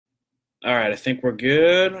All right, I think we're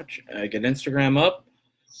good. Get Instagram up.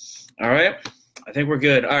 All right, I think we're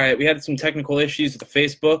good. All right, we had some technical issues with the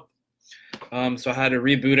Facebook, so I had to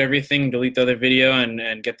reboot everything, delete the other video,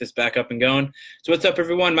 and get this back up and going. So what's up,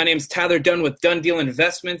 everyone? My name is Tyler Dunn with Dunn Deal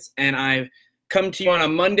Investments, and I come to you on a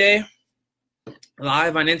Monday,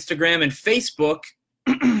 live on Instagram and Facebook.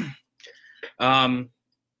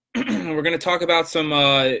 We're going to talk about some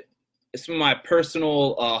of my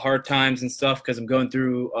personal hard times and stuff because I'm going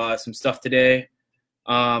through some stuff today.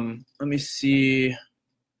 Let me see.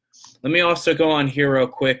 Let me also go on here real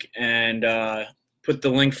quick and put the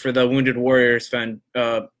link for the Wounded Warriors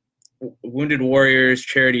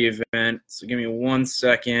charity event. So give me 1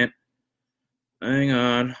 second. Hang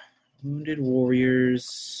on. Wounded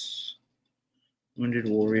Warriors,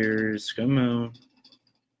 come on.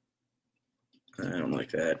 I don't like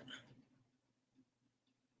that.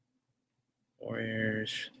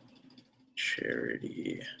 Warriors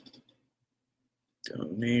charity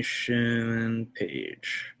donation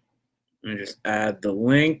page. Let me just add the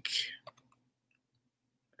link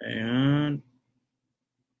and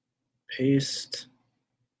paste.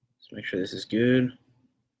 Let's make sure this is good.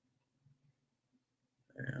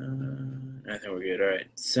 I think we're good. All right,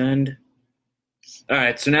 send. All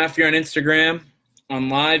right, so now if you're on Instagram, on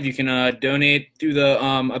live, you can donate through the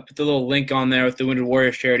I put the little link on there with the Wounded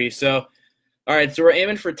Warriors charity. So, all right, so we're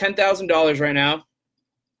aiming for $10,000 right now,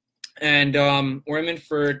 and we're aiming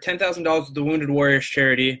for $10,000 with the Wounded Warriors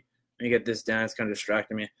charity. Let me get this down. It's kind of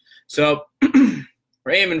distracting me. So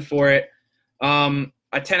we're aiming for it. A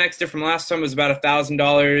 10x from last time was about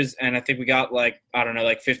 $1,000, and I think we got like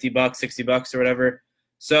 $50, $60 or whatever.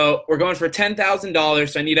 So we're going for $10,000.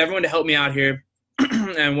 So I need everyone to help me out here.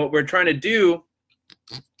 And what we're trying to do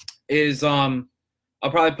is I'll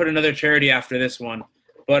probably put another charity after this one.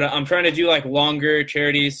 But I'm trying to do like longer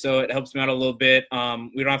charities, so it helps me out a little bit. We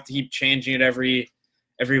don't have to keep changing it every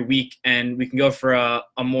week, and we can go for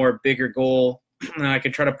a more bigger goal, and I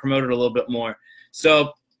can try to promote it a little bit more.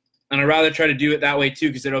 So, and I'd rather try to do it that way too,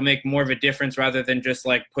 because it'll make more of a difference rather than just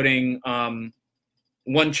like putting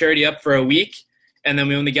one charity up for a week, and then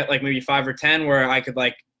we only get like maybe 5 or 10, where I could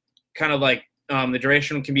like kind of like the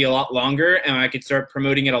duration can be a lot longer, and I could start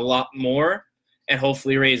promoting it a lot more, and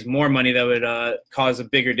hopefully raise more money that would cause a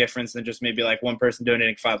bigger difference than just maybe like one person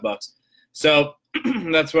donating $5. So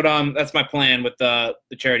that's my plan with the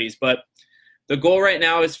charities. But the goal right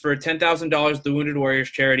now is for $10,000 to the Wounded Warriors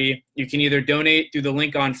charity. You can either donate through the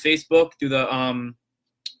link on Facebook, through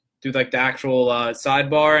like the actual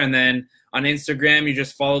sidebar, and then on Instagram you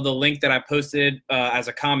just follow the link that I posted as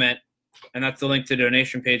a comment, and that's the link to the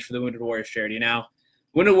donation page for the Wounded Warriors charity. Now,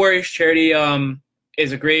 Wounded Warriors charity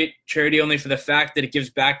is a great charity only for the fact that it gives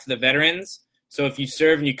back to the veterans. So if you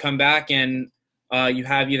serve and you come back and you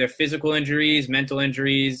have either physical injuries, mental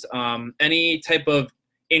injuries, any type of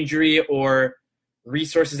injury or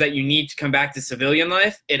resources that you need to come back to civilian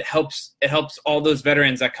life, it helps all those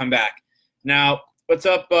veterans that come back. Now, what's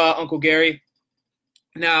up, Uncle Gary?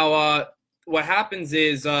 Now, what happens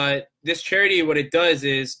is this charity, what it does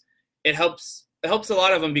is it helps a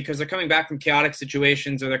lot of them because they're coming back from chaotic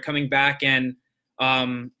situations, or they're coming back and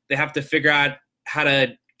they have to figure out how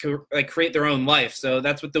to like create their own life. So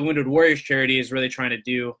that's what the Wounded Warriors charity is really trying to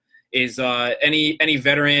do, is any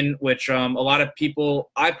veteran, which a lot of people,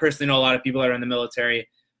 I personally know a lot of people that are in the military.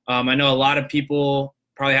 I know a lot of people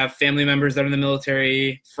probably have family members that are in the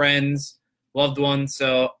military, friends, loved ones.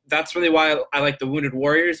 So that's really why I like the Wounded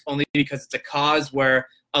Warriors, only because it's a cause where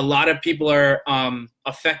a lot of people are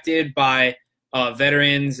affected by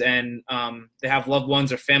veterans, and they have loved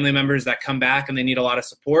ones or family members that come back and they need a lot of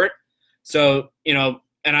support. So,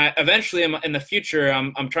 and I eventually in the future,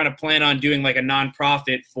 I'm trying to plan on doing like a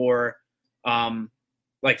nonprofit for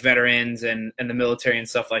like veterans and the military and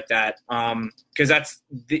stuff like that. Because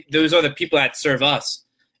those are the people that serve us.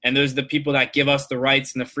 And those are the people that give us the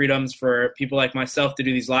rights and the freedoms for people like myself to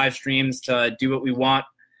do these live streams, to do what we want,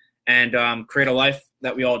 and create a life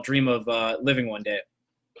that we all dream of living one day.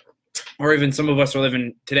 Or even some of us are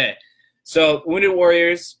living today. So Wounded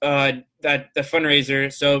Warriors, the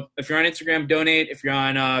fundraiser. So if you're on Instagram, donate. If you're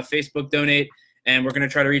on Facebook, donate. And we're going to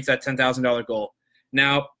try to reach that $10,000 goal.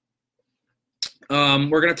 Now,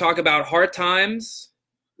 we're going to talk about hard times.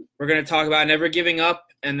 We're going to talk about never giving up.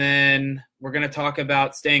 And then we're going to talk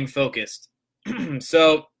about staying focused.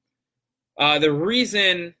 So the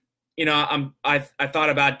reason, I thought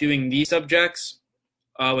about doing these subjects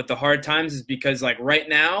with the hard times is because, like, right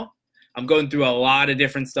now I'm going through a lot of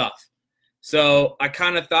different stuff. So I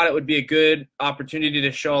kind of thought it would be a good opportunity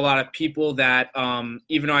to show a lot of people that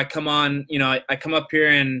even though I come on, I come up here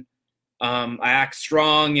and I act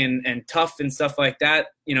strong and tough and stuff like that,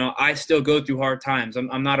 I still go through hard times.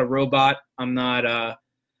 I'm not a robot. I'm not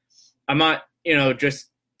just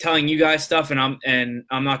telling you guys stuff and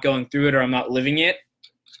I'm not going through it or I'm not living it.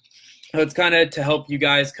 So it's kind of to help you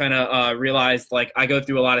guys kind of realize, like, I go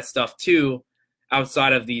through a lot of stuff too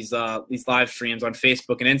outside of these live streams on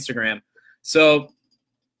Facebook and Instagram. So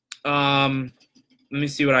let me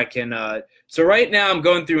see what I can. So right now I'm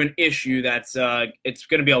going through an issue that's it's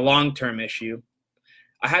going to be a long-term issue.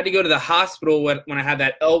 I had to go to the hospital when I had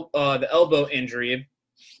that the elbow injury.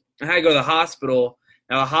 I had to go to the hospital.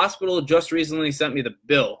 Now the hospital just recently sent me the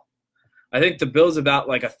bill. I think the bill's about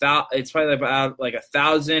like it's probably about like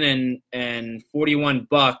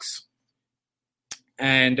 $1,041,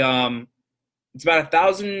 and it's about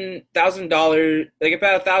 $1,000, like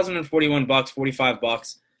about $1,041,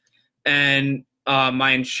 $45, and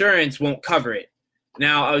my insurance won't cover it.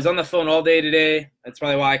 Now I was on the phone all day today. That's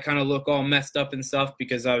probably why I kind of look all messed up and stuff,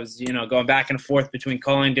 because I was going back and forth between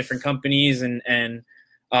calling different companies and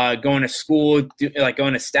going to school, like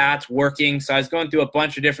going to stats, working. So I was going through a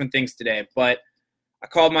bunch of different things today. But I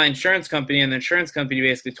called my insurance company, and the insurance company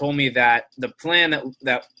basically told me that the plan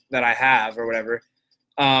that I have or whatever,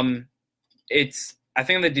 I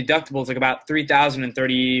think the deductible is like about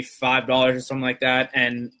 $3,035 or something like that.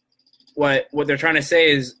 And what they're trying to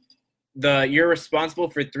say is you're responsible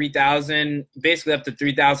for $3,000, basically up to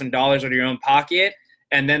 $3,000 out of your own pocket,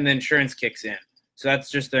 and then the insurance kicks in. So that's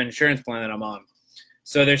just the insurance plan that I'm on.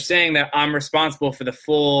 So they're saying that I'm responsible for the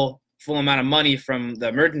full amount of money from the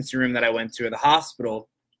emergency room that I went to, or the hospital.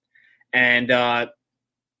 And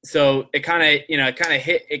so it kind of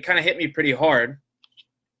hit me pretty hard,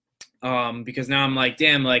 because now I'm like,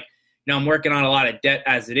 damn, like, I'm working on a lot of debt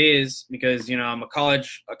as it is, because I'm a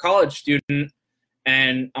college student,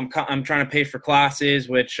 and I'm trying to pay for classes,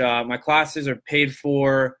 which my classes are paid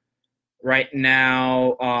for right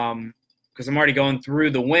now, because I'm already going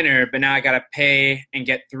through the winter, but now I got to pay and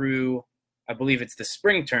get through, I believe it's the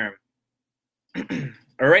spring term.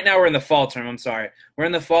 Or right now we're in the fall term, I'm sorry. We're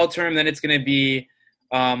in the fall term, then it's going to be,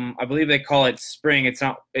 I believe they call it spring. It's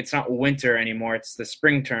not winter anymore. It's the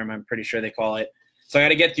spring term, I'm pretty sure they call it. So I got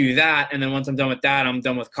to get through that, and then once I'm done with that, I'm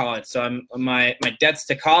done with college. So my debts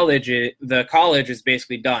to college, the college is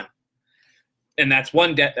basically done. And that's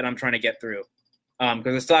one debt that I'm trying to get through.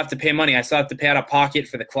 Because I still have to pay money. I still have to pay out of pocket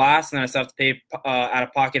for the class, and then I still have to pay out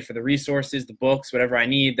of pocket for the resources, the books, whatever I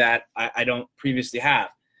need that I don't previously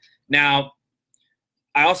have. Now,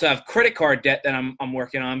 I also have credit card debt that I'm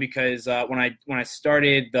working on, because when I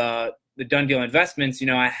started the Done Deal Investments,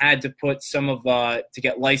 I had to put some of to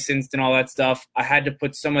get licensed and all that stuff. I had to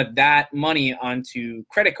put some of that money onto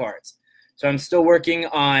credit cards. So I'm still working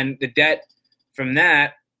on the debt from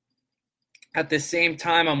that. At the same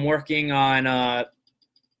time, I'm working on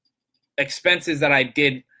expenses that I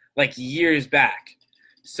did like years back.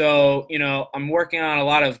 So, I'm working on a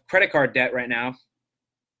lot of credit card debt right now.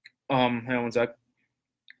 Hang on one sec.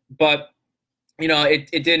 But,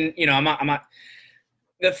 it didn't, I'm not.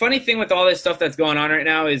 The funny thing with all this stuff that's going on right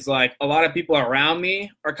now is, like, a lot of people around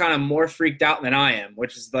me are kind of more freaked out than I am,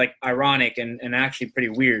 which is, like, ironic and actually pretty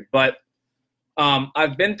weird. But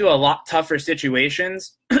I've been through a lot tougher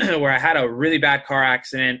situations where I had a really bad car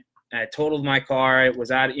accident. I totaled my car. It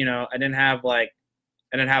was I didn't have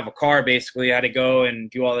a car, basically. I had to go and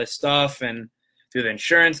do all this stuff and through the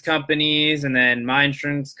insurance companies, and then my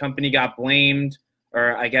insurance company got blamed,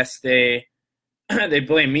 or I guess they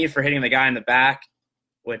blamed me for hitting the guy in the back,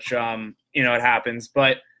 which it happens.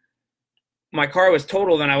 But my car was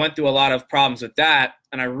totaled, and I went through a lot of problems with that,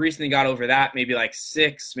 and I recently got over that, maybe like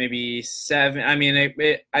 6, maybe 7. I mean,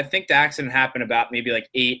 I think the accident happened about maybe like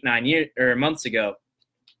 8, 9 years or months ago.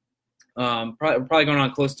 Probably going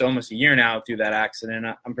on close to almost a year now through that accident,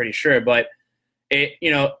 I'm pretty sure. But it,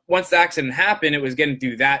 once the accident happened, it was getting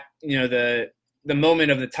through that, the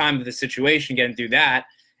moment of the time of the situation, getting through that.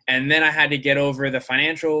 And then I had to get over the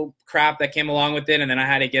financial crap that came along with it. And then I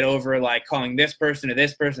had to get over, like, calling this person to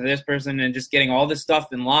this person to this person, and just getting all this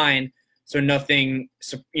stuff in line so nothing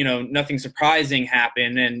surprising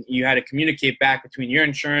happened. And you had to communicate back between your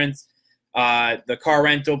insurance, the car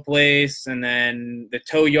rental place, and then the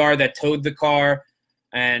tow yard that towed the car,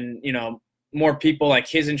 and, more people like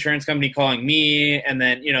his insurance company calling me, and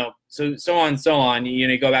then, so on and so on.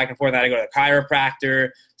 You go back and forth. I had to go to a chiropractor.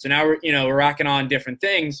 So now we're rocking on different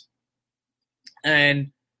things.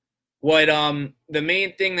 And what the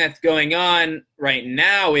main thing that's going on right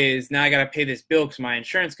now is, now I got to pay this bill because my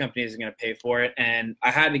insurance company isn't going to pay for it. And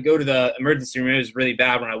I had to go to the emergency room. It was really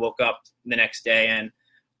bad when I woke up the next day. And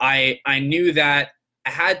I knew that I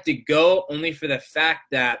had to go only for the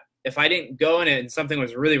fact that if I didn't go and something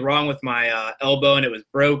was really wrong with my elbow and it was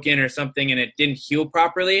broken or something and it didn't heal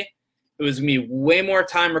properly, it was going to be way more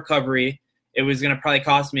time recovery. It was going to probably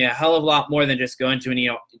cost me a hell of a lot more than just going to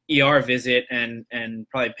an ER visit and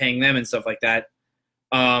probably paying them and stuff like that.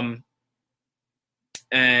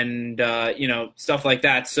 Stuff like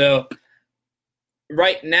that. So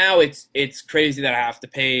right now it's crazy that I have to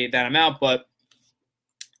pay that amount, but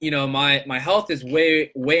my health is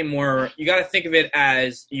way more. You got to think of it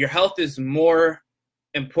as your health is more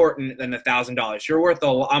important than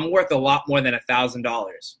 $1,000. I'm worth a lot more than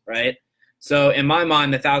 $1,000, right? So in my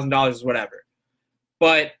mind, $1,000 is whatever,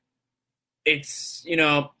 but it's,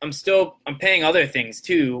 I'm paying other things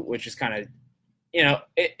too, which is kind of,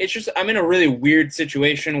 it's just, I'm in a really weird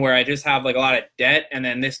situation where I just have like a lot of debt, and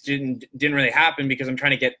then this didn't really happen because I'm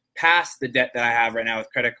trying to get past the debt that I have right now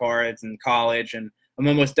with credit cards and college, and I'm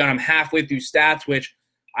almost done. I'm halfway through stats, which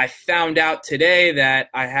I found out today that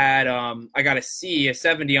I had, I got a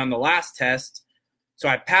 70 on the last test. So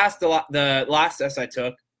I passed the last test I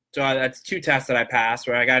took. So that's 2 tests that I passed,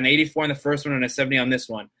 where I got an 84 on the first one and a 70 on this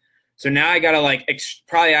one. So now I got to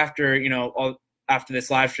probably after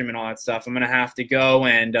this live stream and all that stuff, I'm going to have to go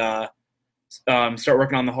and start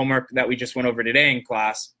working on the homework that we just went over today in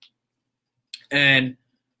class. And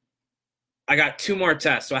I got 2 more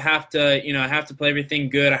tests. So I have to play everything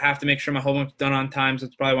good. I have to make sure my homework's done on time. So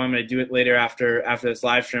that's probably why I'm going to do it later after this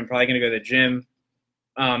live stream. I'm probably going to go to the gym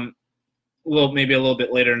maybe a little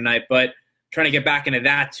bit later tonight, but trying to get back into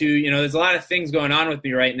that too. There's a lot of things going on with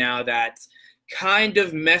me right now that's kind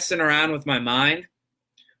of messing around with my mind.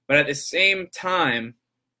 But at the same time,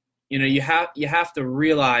 you have to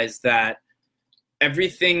realize that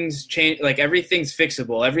everything's changed. Like, everything's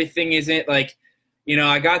fixable. Everything isn't like,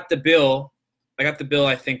 I got the bill. I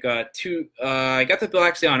think I got the bill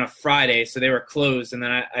actually on a Friday, so they were closed. And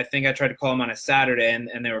then I think I tried to call them on a Saturday,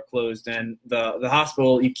 and they were closed. And the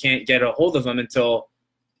hospital, you can't get a hold of them until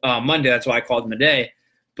Monday. That's why I called them today.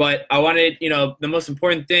 But I wanted, the most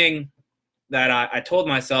important thing that I told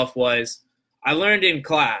myself was, I learned in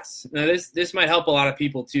class. Now this might help a lot of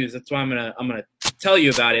people too. So that's why I'm gonna tell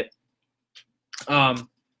you about it.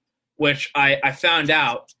 Which I found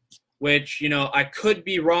out, which I could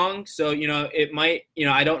be wrong. So it might,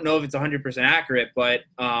 I don't know if it's 100% accurate, but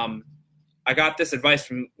I got this advice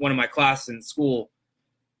from one of my classes in school.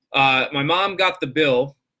 My mom got the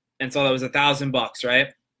bill and saw that was $1,000,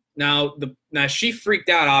 right? Now she freaked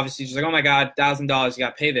out. Obviously, she's like, "Oh my God, $1,000! You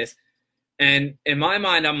got to pay this." And in my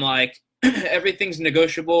mind, I'm like, everything's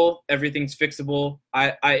negotiable, everything's fixable.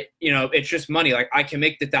 It's just money. Like, I can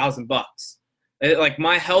make the $1,000. Like,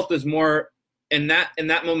 my health was more in that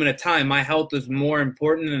moment of time. My health was more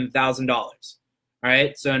important than $1,000. All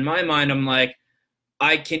right. So in my mind, I'm like,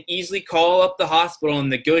 I can easily call up the hospital and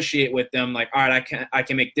negotiate with them. Like, all right, I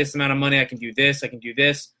can make this amount of money. I can do this. I can do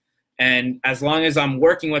this. And as long as I'm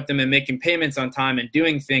working with them and making payments on time and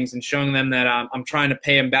doing things and showing them that I'm trying to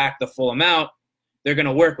pay them back the full amount, they're going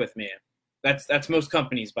to work with me. That's most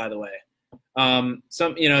companies, by the way.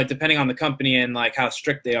 Some, depending on the company and like how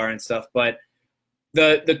strict they are and stuff. But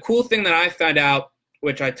the cool thing that I found out,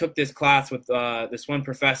 which I took this class with this one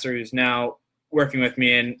professor who's now working with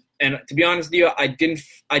me, and to be honest with you, I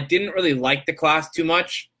didn't really like the class too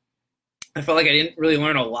much. I felt like I didn't really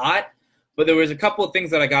learn a lot, but there was a couple of things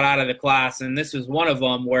that I got out of the class, and this was one of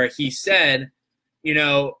them, where he said,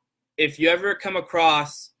 if you ever come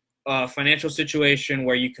across a financial situation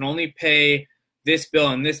where you can only pay this bill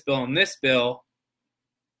and this bill and this bill,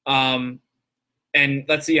 and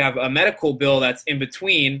let's say you have a medical bill that's in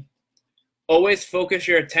between, always focus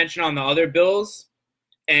your attention on the other bills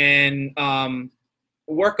and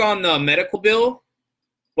work on the medical bill,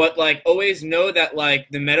 but like always know that like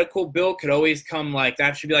the medical bill could always come, like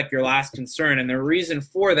that should be like your last concern. And the reason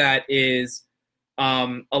for that is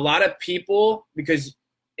a lot of people, because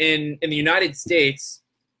in the United States,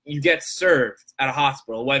 you get served at a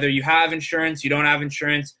hospital, whether you have insurance, you don't have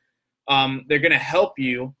insurance, they're going to help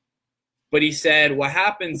you. But he said what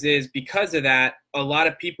happens is, because of that, a lot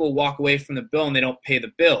of people walk away from the bill and they don't pay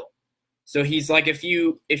the bill. So he's like, if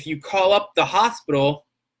you call up the hospital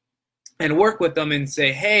and work with them and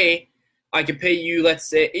say, hey, I could pay you, let's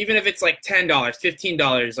say, even if it's like $10,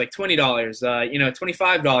 $15, like $20,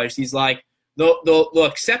 $25, he's like, they'll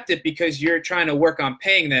accept it because you're trying to work on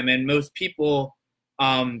paying them. And most people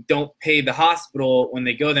don't pay the hospital when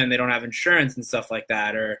they go there and they don't have insurance and stuff like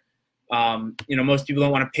that. Or, most people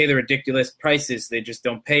don't want to pay the ridiculous prices. They just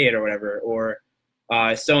don't pay it or whatever, or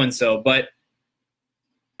so-and-so. But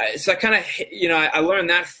so I kind of, I learned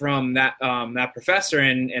that from that professor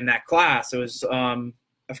in that class. It was, I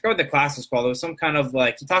forgot what the class was called. It was some kind of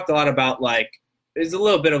like, he talked a lot about like there's a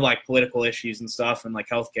little bit of like political issues and stuff, and like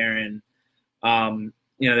healthcare and the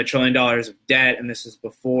 $1 trillion of debt. And this is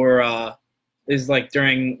before this is like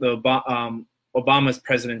during the Obama's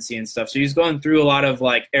presidency and stuff. So he's going through a lot of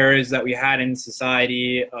like eras that we had in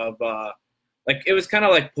society of like it was kind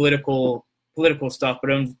of like political stuff,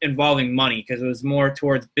 but involving money, because it was more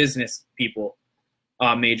towards business people,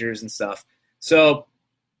 majors and stuff. So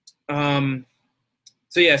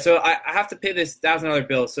so I have to pay this $1,000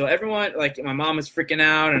 bill. So everyone, like my mom is freaking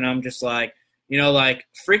out, and I'm just like, like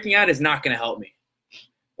freaking out is not going to help me.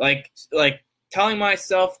 Like telling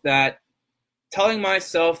myself that,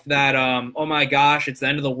 oh my gosh, it's the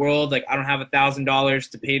end of the world. Like I don't have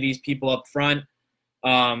 $1,000 to pay these people up front.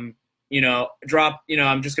 I'm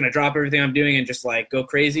just going to drop everything I'm doing and just like go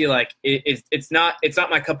crazy. Like it's not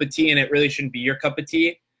my cup of tea, and it really shouldn't be your cup of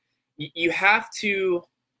tea. You have to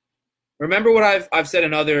remember what I've said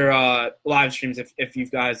in other live streams. If you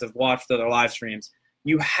guys have watched other live streams,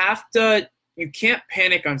 you can't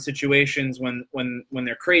panic on situations when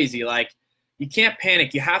they're crazy. Like you can't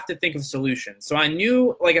panic. You have to think of solutions. So I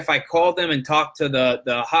knew, like, if I called them and talked to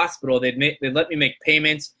the hospital, they'd let me make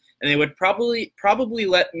payments, and they would probably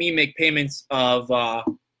let me make payments of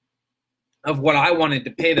what I wanted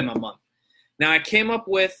to pay them a month. Now I came up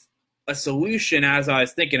with a solution as I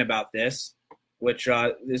was thinking about this, which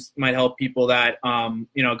this might help people that go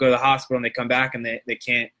to the hospital and they come back and they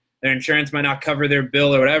can't, their insurance might not cover their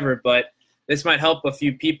bill or whatever, but this might help a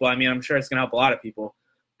few people. I mean, I'm sure it's going to help a lot of people.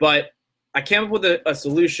 But I came up with a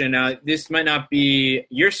solution. Now, this might not be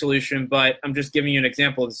your solution, but I'm just giving you an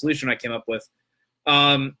example of the solution I came up with.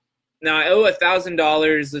 Now, I owe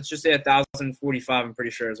 $1,000. Let's just say $1,045. I'm pretty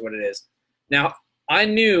sure is what it is. Now, I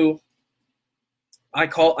knew I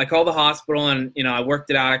called the hospital, and I worked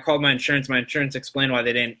it out. I called my insurance. My insurance explained why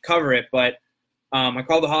they didn't cover it, but I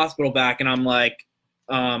called the hospital back, and I'm like,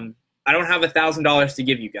 I don't have $1,000 to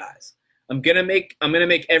give you guys. I'm gonna make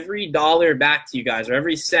every dollar back to you guys, or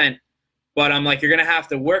every cent, but I'm like, you're gonna have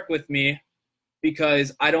to work with me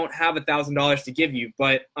because I don't have $1,000 to give you.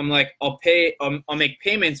 But I'm like, I'll make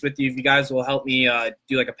payments with you if you guys will help me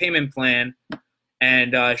do like a payment plan.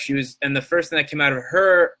 And the first thing that came out of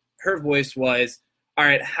her voice was, all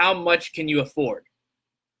right, how much can you afford?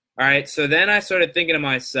 All right, so then I started thinking to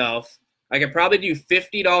myself, I could probably do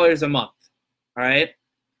 $50 a month. All right,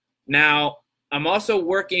 now I'm also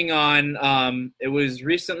working on, it was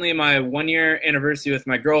recently my 1-year anniversary with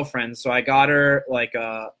my girlfriend, so I got her like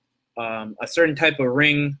a certain type of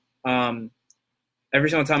ring. Every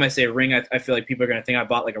single time I say ring, I feel like people are gonna think I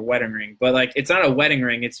bought like a wedding ring, but like it's not a wedding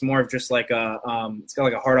ring. It's more of just like it's got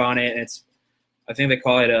like a heart on it, and I think they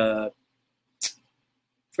call it I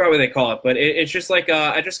forgot what they call it, but it's just like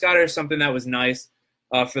I just got her something that was nice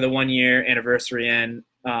for the 1-year anniversary, and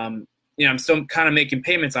I'm still kind of making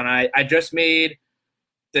payments on it. I just made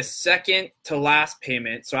the second to last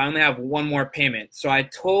payment, so I only have one more payment. So I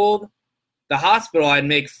told the hospital I'd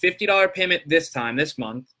make $50 payment this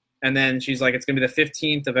month, and then she's like, it's going to be the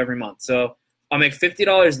 15th of every month. So I'll make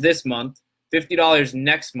 $50 this month, $50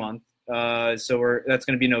 next month, that's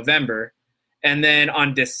going to be November. And then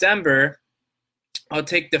on December, I'll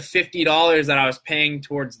take the $50 that I was paying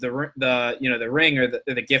towards the ring or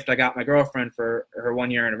the gift I got my girlfriend for her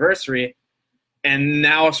 1-year anniversary, and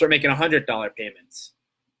now I'll start making $100 payments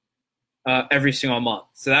every single month.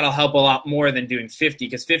 So that'll help a lot more than doing 50,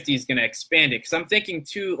 because 50 is going to expand it. Because I'm thinking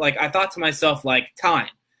too, like I thought to myself, like time.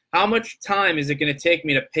 How much time is it going to take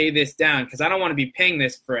me to pay this down? Because I don't want to be paying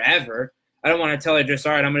this forever. I don't want to tell her just,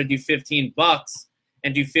 all right, I'm going to do $15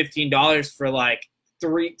 and do $15 for like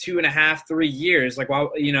 2.5, 3 years. Like,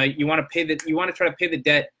 well, you want to try to pay the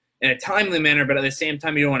debt in a timely manner, but at the same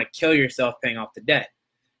time, you don't want to kill yourself paying off the debt.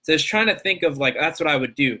 So I was trying to think of like, that's what I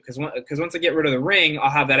would do. Because once I get rid of the ring, I'll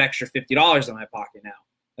have that extra $50 in my pocket now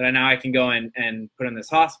that now I can go and put in this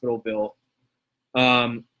hospital bill.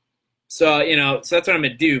 So that's what I'm going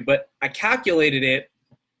to do. But I calculated it,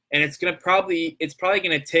 and it's probably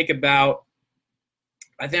going to take about,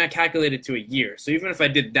 I think I calculated to a year. So even if I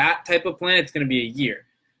did that type of plan, it's going to be a year.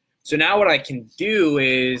 So now what I can do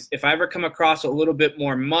is, if I ever come across a little bit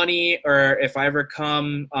more money, or if I ever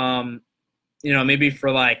come, maybe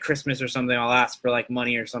for like Christmas or something, I'll ask for like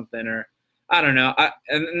money or something, or I don't know.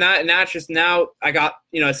 Now I got,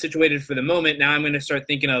 situated for the moment. Now I'm going to start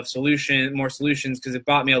thinking of more solutions, because it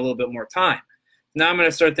bought me a little bit more time. Now I'm going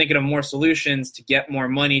to start thinking of more solutions to get more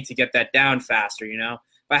money to get that down faster. If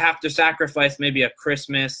I have to sacrifice maybe a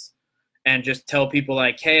Christmas and just tell people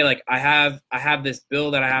like, hey, like I have this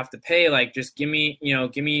bill that I have to pay, like just give me a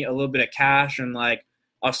little bit of cash, and like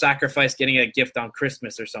I'll sacrifice getting a gift on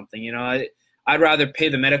Christmas or something. I'd rather pay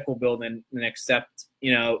the medical bill than accept,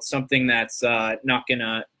 something that's not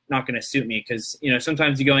gonna suit me. Because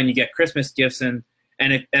sometimes you go and you get Christmas gifts and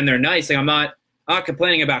they're nice. Like I'm not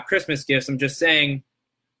complaining about Christmas gifts. I'm just saying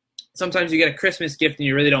sometimes you get a Christmas gift and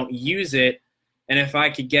you really don't use it. And if I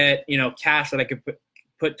could get cash that I could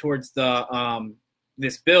put towards the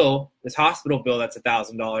this hospital bill that's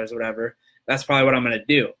 $1,000 or whatever, that's probably what I'm gonna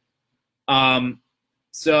do.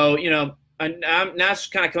 So I'm now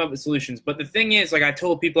just kind of come up with solutions. But the thing is, like I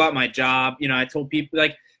told people at my job, I told people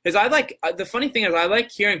because the funny thing is I like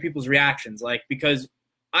hearing people's reactions, like because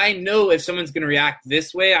I know if someone's going to react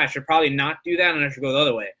this way, I should probably not do that and I should go the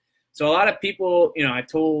other way. So a lot of people, I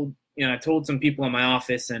told some people in my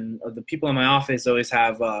office, and the people in my office always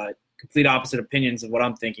have complete opposite opinions of what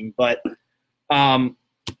I'm thinking, but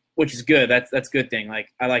which is good. That's a good thing. Like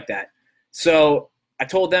I like that. So I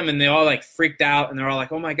told them and they all like freaked out and they're all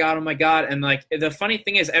like, oh my God. And like, the funny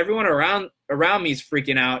thing is everyone around me is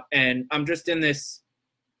freaking out. And I'm just in this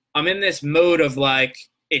mode of like,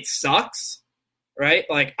 it sucks, right?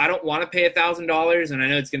 Like, I don't want to pay $1,000 and I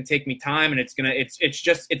know it's going to take me time and it's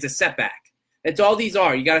a setback. That's all these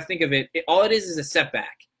are. You got to think of it. All it is a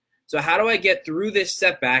setback. So how do I get through this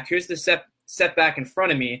setback? Here's the setback in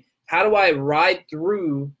front of me. How do I ride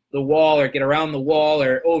through the wall or get around the wall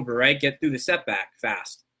or over, right? Get through the setback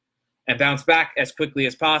fast and bounce back as quickly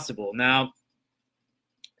as possible. Now,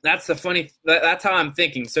 that's how I'm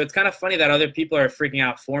thinking. So it's kind of funny that other people are freaking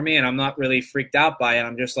out for me and I'm not really freaked out by it.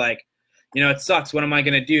 I'm just like, it sucks. What am I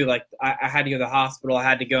going to do? Like I had to go to the hospital. I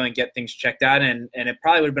had to go and get things checked out and it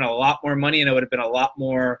probably would have been a lot more money and it would have been a lot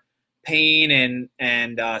more pain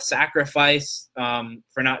and sacrifice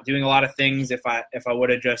for not doing a lot of things if I would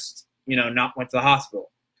have just, not went to the hospital.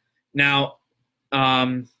 Now,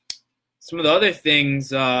 some of the other things,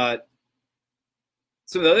 the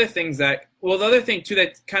other thing too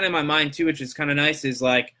that's kind of in my mind too, which is kind of nice, is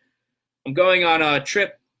like I'm going on a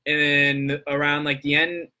trip around like the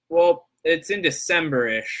end. Well, it's in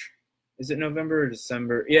December-ish. Is it November or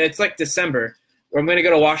December? Yeah, it's like December, where I'm going to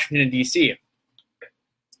go to Washington, D.C.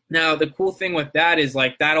 Now, the cool thing with that is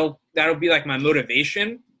like that'll be like my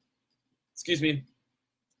motivation. Excuse me.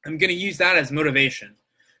 I'm going to use that as motivation.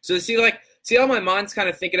 So see how my mind's kind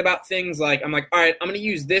of thinking about things. Like I'm like, all right, I'm going to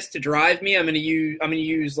use this to drive me. I'm going to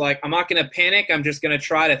use like, I'm not going to panic. I'm just going to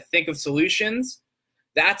try to think of solutions.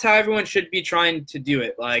 That's how everyone should be trying to do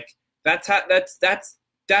it. Like that's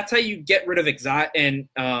how you get rid of anxiety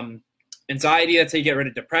and anxiety. That's how you get rid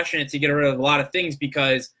of depression. It's how you get rid of a lot of things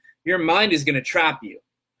because your mind is going to trap you.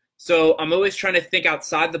 So I'm always trying to think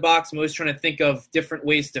outside the box. I'm always trying to think of different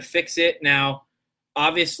ways to fix it. Now,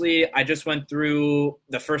 obviously, I just went through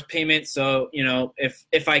the first payment. So,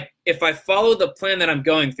 if I follow the plan that I'm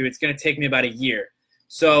going through, it's going to take me about a year.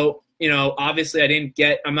 So, obviously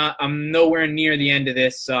I'm nowhere near the end of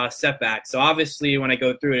this setback. So obviously when I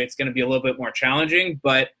go through it, it's going to be a little bit more challenging,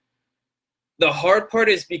 but the hard part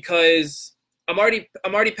is because I'm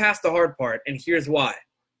already past the hard part. And here's why.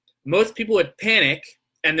 Most people would panic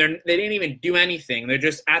and they didn't even do anything. They're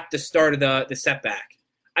just at the start of the setback.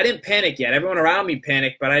 I didn't panic yet. Everyone around me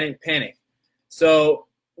panicked, but I didn't panic. So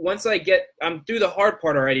once I'm through the hard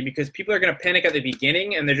part already, because people are going to panic at the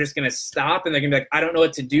beginning and they're just going to stop and they're going to be like, I don't know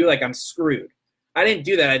what to do. Like I'm screwed. I didn't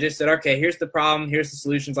do that. I just said, okay, here's the problem. Here's the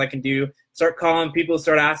solutions I can do. Start calling people,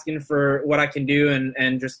 start asking for what I can do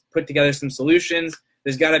and just put together some solutions.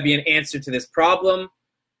 There's got to be an answer to this problem.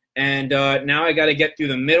 And now I got to get through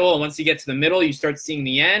the middle. And once you get to the middle, you start seeing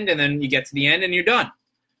the end, and then you get to the end and you're done.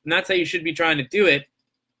 And that's how you should be trying to do it,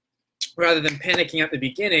 rather than panicking at the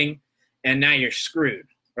beginning and now you're screwed,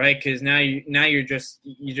 right? Because now you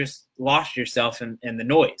just lost yourself in the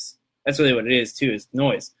noise. That's really what it is too, is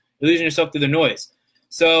noise. You're losing yourself through the noise.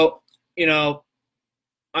 So,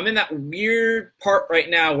 I'm in that weird part right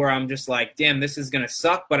now where I'm just like, damn, this is going to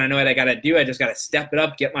suck, but I know what I got to do. I just got to step it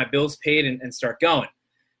up, get my bills paid, and start going.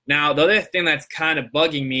 Now, the other thing that's kind of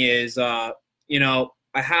bugging me is, I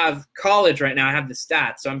have college right now. I have the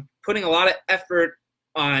stats. So I'm putting a lot of effort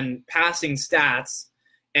on passing stats,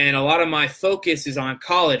 and a lot of my focus is on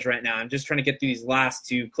college right now. I'm just trying to get through these last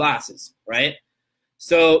two classes, right?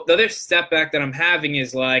 So the other step back that I'm having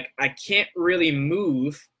is like I can't really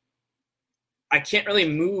move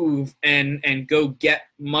and go get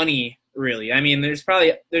money really. I mean, there's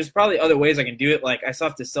probably other ways I can do it. Like I still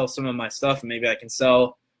have to sell some of my stuff, and maybe I can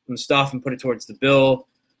sell some stuff and put it towards the bill.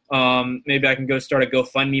 Maybe I can go start a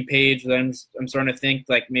GoFundMe page. Then I'm starting to think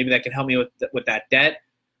like maybe that can help me with that debt.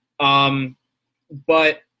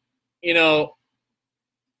 But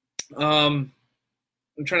I'm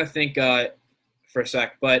trying to think for a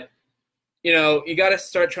sec. But you got to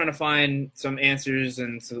start trying to find some answers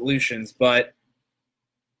and solutions. But,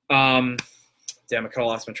 damn, I kind of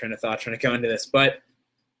lost my train of thought trying to go into this. But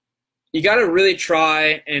you got to really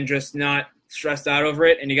try and just not stress out over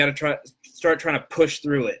it, and you got to start trying to push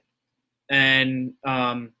through it. And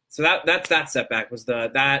so that's that setback was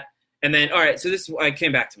that. And then, all right, so this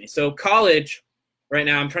came back to me. So college right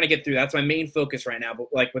now, I'm trying to get through. That's my main focus right now. But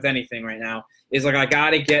like with anything right now is like I got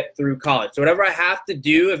to get through college. So whatever I have to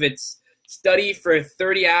do, if it's study for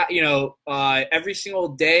 30 hours, every single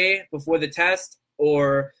day before the test,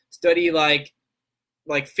 or study like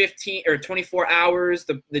 15 or 24 hours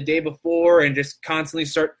the day before, and just constantly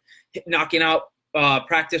start knocking out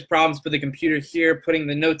practice problems, put the computer here, putting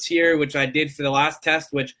the notes here, which I did for the last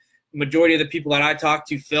test, which majority of the people that I talked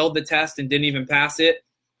to failed the test and didn't even pass it.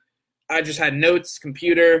 I just had notes,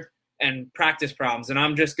 computer, and practice problems, and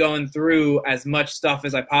I'm just going through as much stuff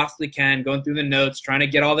as I possibly can, going through the notes, trying to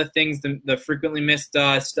get all the things, the frequently missed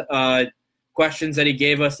questions that he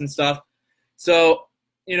gave us and stuff. So,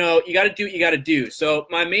 you got to do what you got to do. So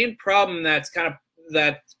my main problem that's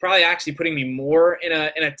probably actually putting me more in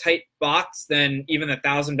a tight box than even the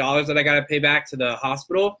 $1,000 that I got to pay back to the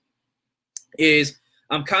hospital is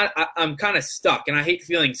I'm kind of stuck, and I hate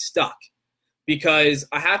feeling stuck because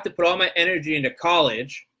I have to put all my energy into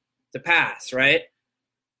college to pass, right?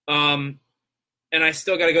 And I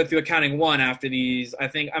still got to go through accounting 1 after these. I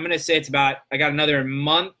think I'm going to say I got another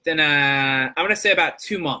month and I'm going to say about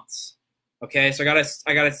 2 months. Okay. So I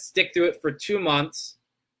got to stick through it for 2 months.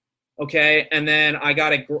 Okay. And then I got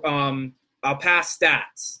to, I'll pass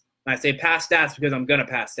stats. And I say pass stats because I'm going to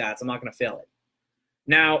pass stats. I'm not going to fail it.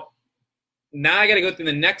 Now I got to go through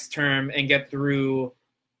the next term and get through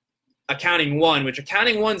accounting 1, which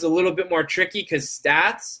accounting 1's a little bit more tricky because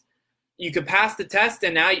stats, you could pass the test,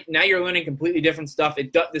 and now you're learning completely different stuff.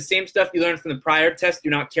 The same stuff you learned from the prior test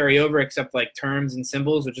do not carry over except like terms and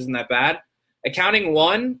symbols, which isn't that bad. Accounting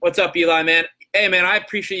 1, what's up, Eli, man? Hey, man, I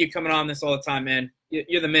appreciate you coming on this all the time, man.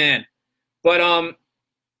 You're the man. But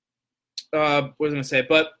what was I going to say?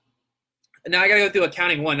 But now I got to go through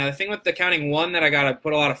accounting 1. Now, the thing with accounting 1 that I got to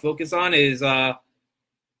put a lot of focus on is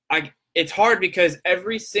it's hard because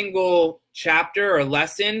every single chapter or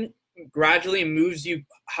lesson gradually moves you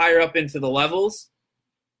higher up into the levels.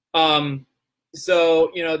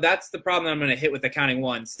 So, that's the problem that I'm going to hit with accounting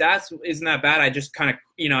 1. Stats isn't that bad. I just kind of,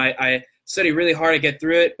 I study really hard to get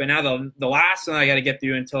through it. But now the last one I got to get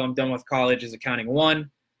through until I'm done with college is accounting 1.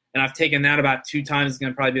 And I've taken that about 2 times. It's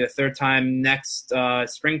going to probably be the 3rd time next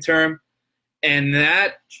spring term. And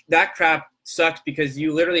that crap sucks because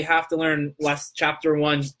you literally have to learn chapter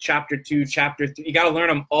 1, chapter 2, chapter 3. You got to learn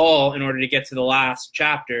them all in order to get to the last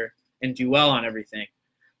chapter and do well on everything.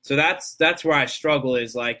 So that's where I struggle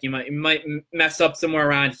is like you might mess up somewhere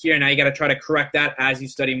around here. Now you got to try to correct that as you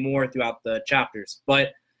study more throughout the chapters.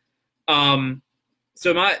 But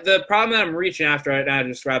so the problem that I'm reaching after right now to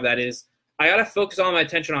describe that is I got to focus all my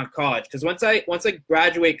attention on college because once I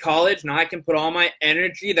graduate college, now I can put all my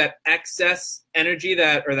energy, that excess energy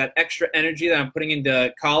that extra energy that I'm putting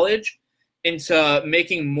into college, into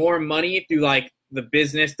making more money through like the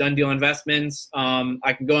business done deal investments.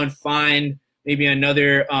 I can go and find maybe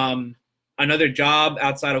another job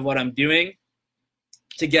outside of what I'm doing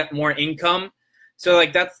to get more income. So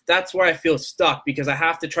like that's where I feel stuck because I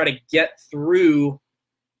have to try to get through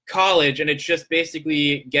college, and it's just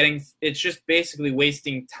basically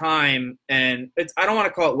wasting time. And I don't want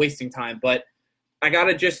to call it wasting time, but I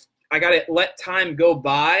gotta let time go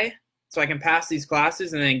by so I can pass these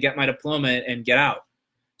classes and then get my diploma and get out.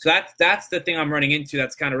 So that's the thing I'm running into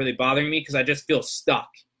that's kind of really bothering me because I just feel stuck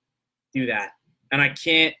through that, and I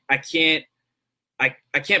can't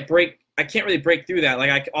really break through that.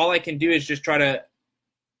 Like all I can do is just try to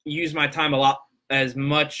use my time a lot as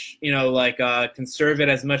much, conserve it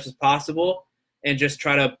as much as possible and just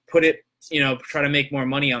try to put it, try to make more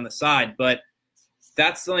money on the side. But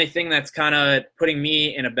that's the only thing that's kind of putting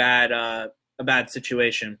me in a bad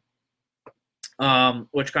situation,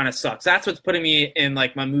 which kind of sucks. That's what's putting me in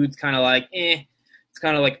like my mood's kind of like, it's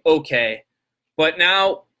kind of like, okay. But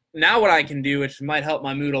now what I can do, which might help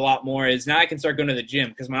my mood a lot more, is now I can start going to the gym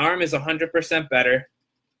because my arm is 100% better,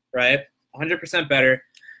 right? 100% better.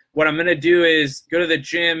 What I'm going to do is go to the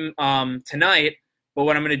gym tonight, but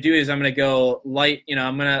what I'm going to do is I'm going to go light,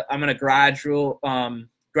 I'm going to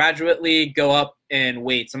gradually go up in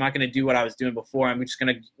weights. I'm not going to do what I was doing before. I'm just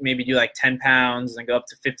going to maybe do like 10 pounds and go up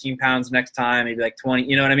to 15 pounds next time, maybe like 20,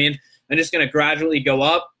 you know what I mean? I'm just going to gradually go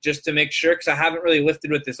up just to make sure because I haven't really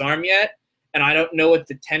lifted with this arm yet. And I don't know what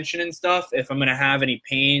the tension and stuff, if I'm going to have any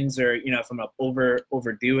pains or, if I'm going to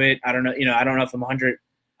overdo it. I don't know. I don't know if I'm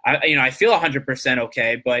I feel 100%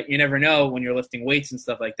 okay, but you never know when you're lifting weights and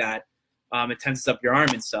stuff like that. It tenses up your arm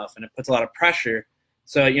and stuff, and it puts a lot of pressure.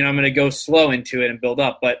 So, I'm going to go slow into it and build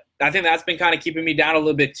up. But I think that's been kind of keeping me down a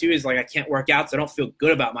little bit too, is like I can't work out, so I don't feel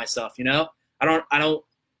good about myself,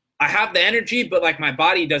 I have the energy, but like my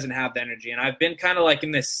body doesn't have the energy. And I've been kind of like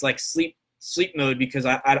in this like sleep mode because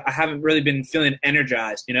I haven't really been feeling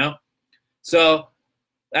energized, So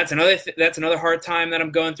that's another hard time that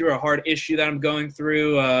I'm going through, a hard issue that I'm going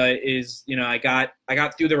through is, I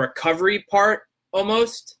got through the recovery part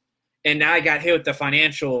almost, and now I got hit with the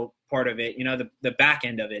financial part of it, the back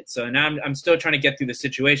end of it. So now I'm still trying to get through the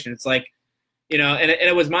situation. It's like, and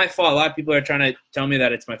it was my fault. A lot of people are trying to tell me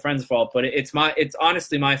that it's my friend's fault, but it's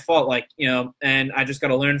honestly my fault. Like, and I just got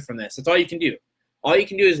to learn from this. That's all you can do. All you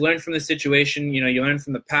can do is learn from the situation. You learn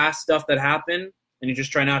from the past stuff that happened, and you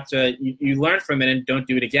just try not to, you learn from it and don't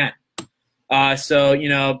do it again. So,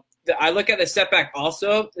 I look at the setback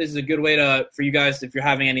also. This is a good way for you guys, if you're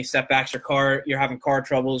having any setbacks, you're having car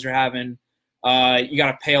troubles, you got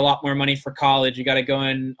to pay a lot more money for college. You got to go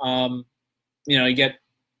in, you get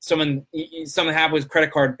something happened with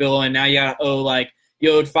credit card bill, and now you got to owe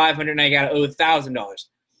you owed $500, now you got to owe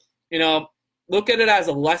 $1,000. Look at it as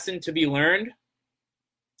a lesson to be learned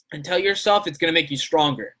and tell yourself it's going to make you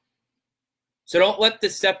stronger. So don't let the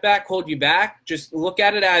setback hold you back. Just look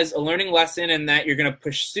at it as a learning lesson, and that you're going to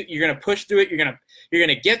push through it. You're going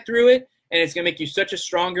to get through it, and it's going to make you such a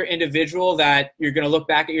stronger individual that you're going to look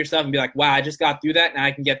back at yourself and be like, wow, I just got through that. Now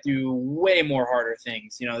I can get through way more harder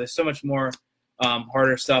things. There's so much more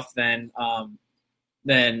harder stuff than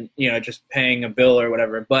just paying a bill or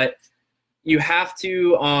whatever. But you have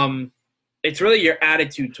to it's really your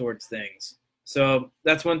attitude towards things. So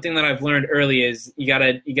that's one thing that I've learned early is you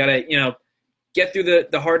gotta get through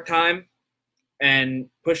the hard time and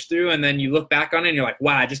push through, and then you look back on it and you're like,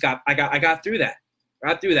 wow, I got through that.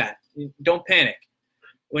 Don't panic.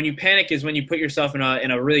 When you panic is when you put yourself in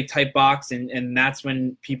a really tight box, and that's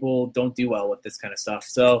when people don't do well with this kind of stuff.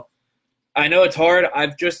 So I know it's hard.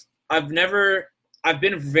 I've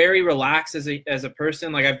been very relaxed as a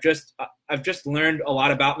person. Like I've just learned a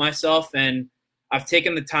lot about myself, and I've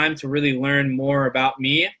taken the time to really learn more about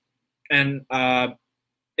me. And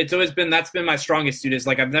that's been my strongest suit, is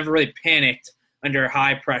like I've never really panicked under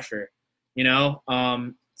high pressure.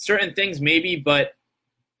 Certain things maybe, but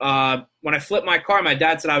when I flipped my car, my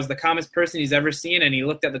dad said I was the calmest person he's ever seen, and he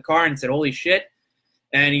looked at the car and said, "Holy shit."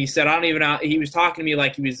 And he said, he was talking to me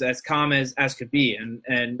like he was as calm as could be.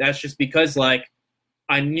 And that's just because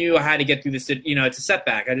I knew I had to get through this, it's a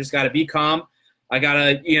setback. I just got to be calm. I got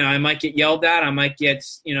to, I might get yelled at. I might get,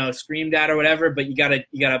 screamed at or whatever, but you got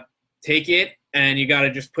to take it, and you got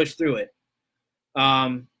to just push through it.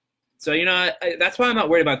 So, that's why I'm not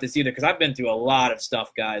worried about this either, because I've been through a lot of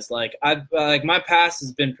stuff, guys. My past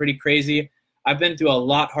has been pretty crazy. I've been through a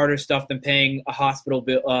lot harder stuff than paying a hospital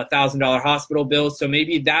bill, $1,000 hospital bill. So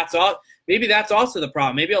maybe that's all. Maybe that's also the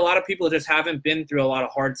problem. Maybe a lot of people just haven't been through a lot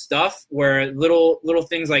of hard stuff, where little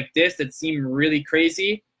things like this that seem really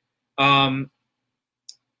crazy, you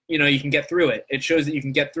can get through it. It shows that you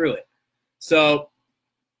can get through it. So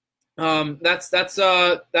that's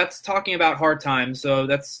talking about hard times. So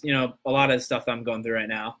that's a lot of stuff that I'm going through right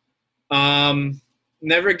now.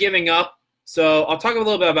 Never giving up. So I'll talk a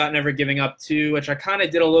little bit about never giving up too, which I kind of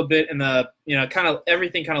did a little bit in the, kind of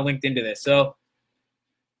everything kind of linked into this. So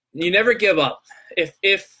you never give up. If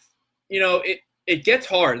it gets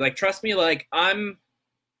hard, trust me, I'm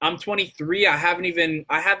 23.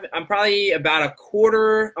 I'm probably about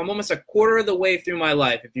I'm almost a quarter of the way through my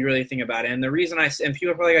life, if you really think about it. And the reason and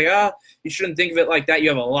people are probably like, oh, you shouldn't think of it like that. You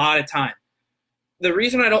have a lot of time. The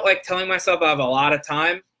reason I don't like telling myself I have a lot of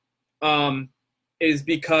time, is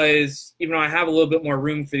because even though I have a little bit more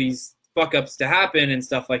room for these fuck-ups to happen and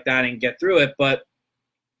stuff like that and get through it, but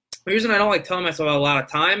the reason I don't like telling myself I have a lot of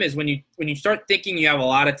time is when you start thinking you have a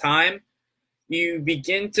lot of time, you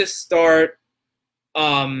begin to start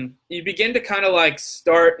kind of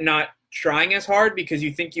start not trying as hard, because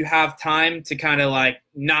you think you have time to kind of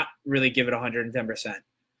not really give it 110%.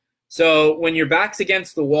 So when your back's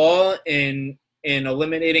against the wall in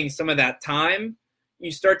eliminating some of that time,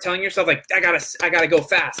 you start telling yourself I gotta go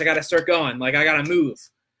fast. I gotta start going. I gotta move.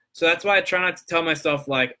 So that's why I try not to tell myself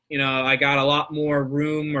I got a lot more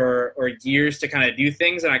room or years to kind of do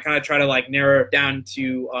things, and I kind of try to narrow it down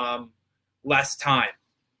to less time.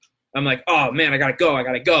 I'm like, oh man, I gotta go.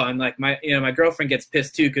 And my girlfriend gets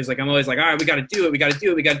pissed too, because I'm always all right, we gotta do it. We just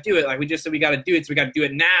said we gotta do it, so we gotta do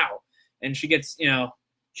it now. And she gets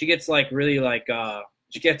really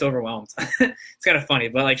she gets overwhelmed. It's kind of funny,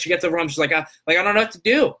 but she gets overwhelmed. She's like, I don't know what to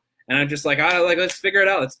do. And I'm just let's figure it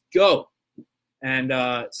out. Let's go.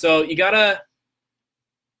 And so you gotta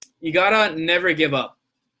never give up.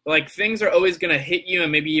 Like, things are always gonna hit you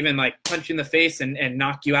and maybe even like punch you in the face and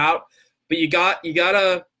knock you out. But you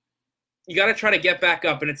gotta try to get back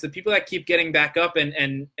up. And it's the people that keep getting back up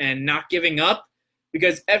and not giving up,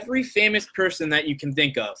 because every famous person that you can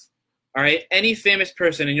think of, all right, any famous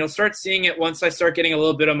person, and you'll start seeing it once I start getting a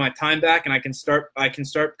little bit of my time back, and I can start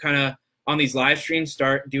kind of on these live streams,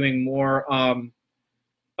 start doing more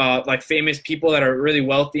like famous people that are really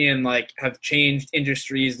wealthy and like have changed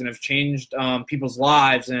industries and have changed people's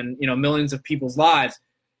lives and, you know, millions of people's lives.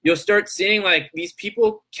 You'll start seeing like these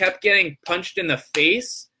people kept getting punched in the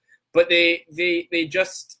face, but they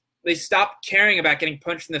stopped caring about getting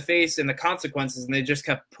punched in the face and the consequences, and they just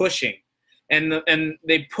kept pushing, and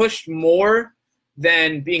they pushed more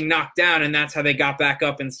than being knocked down, and that's how they got back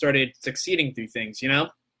up and started succeeding through things, you know.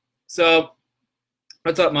 So,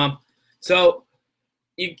 what's up, Mom? So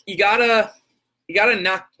you can't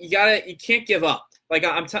give up. Like,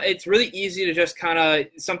 it's really easy to just kind of,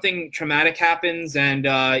 something traumatic happens and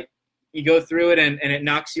you go through it and it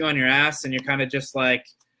knocks you on your ass, and you're kind of just like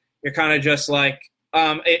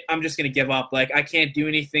I'm just gonna give up. Like, I can't do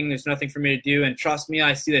anything. There's nothing for me to do. And trust me,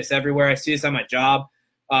 I see this everywhere. I see this on my job.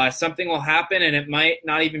 Something will happen, and it might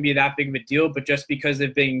not even be that big of a deal, but just because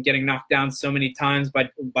they've been getting knocked down so many times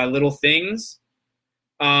by little things.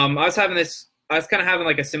 I was kind of having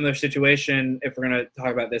like a similar situation, if we're going to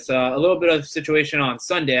talk about this, a little bit of situation on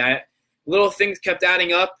Sunday. Little things kept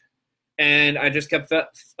adding up, and I just kept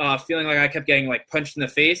feeling like I kept getting like punched in the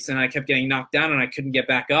face, and I kept getting knocked down, and I couldn't get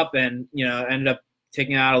back up, and, you know, ended up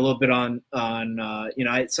taking it out a little bit on you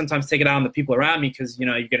know, I sometimes take it out on the people around me because, you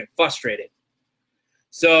know, you're getting frustrated.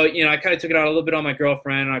 So, you know, I kind of took it out a little bit on my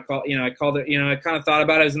girlfriend, and I called her, you know, I kind of thought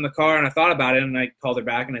about it. I was in the car and I thought about it, and I called her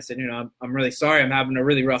back and I said, you know, I'm really sorry. I'm having a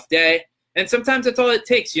really rough day. And sometimes that's all it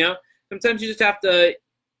takes, you know. Sometimes you just have to,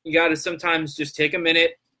 you got to sometimes just take a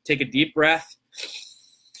minute, take a deep breath.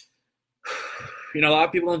 You know, a lot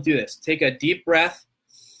of people don't do this. Take a deep breath,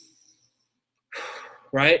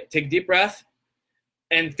 right? Take a deep breath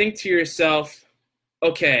and think to yourself,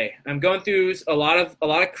 okay, I'm going through a lot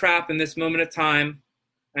of crap in this moment of time,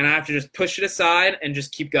 and I have to just push it aside and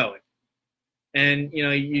just keep going. And, you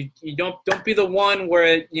know, you don't be the one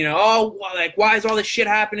where, you know, oh, like, why is all this shit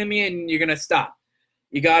happening to me? And you're going to stop.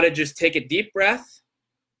 You got to just take a deep breath,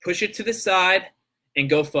 push it to the side, and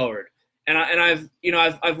go forward. And I've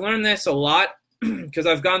learned this a lot because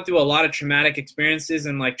I've gone through a lot of traumatic experiences.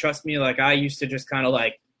 And, like, trust me, like, I used to just kind of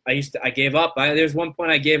like, I gave up. There's one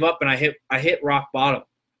point I gave up, and I hit rock bottom.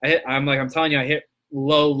 I'm telling you, I hit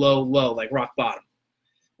low, like rock bottom.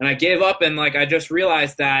 And I gave up, and, like, I just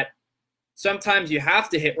realized that sometimes you have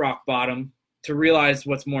to hit rock bottom to realize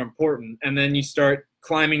what's more important. And then you start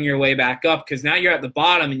climbing your way back up, because now you're at the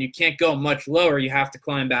bottom and you can't go much lower. You have to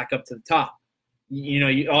climb back up to the top. You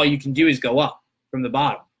know, all you can do is go up from the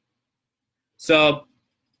bottom. So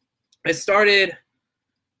I started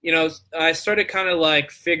kind of like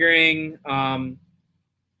figuring out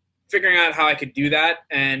how I could do that.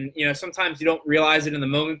 And, you know, sometimes you don't realize it in the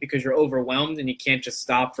moment because you're overwhelmed and you can't just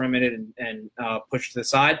stop from it and push to the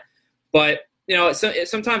side. But, you know,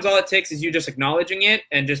 sometimes all it takes is you just acknowledging it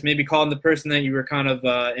and just maybe calling the person that you were kind of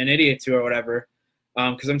an idiot to or whatever.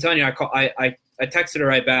 Because I'm telling you, I texted her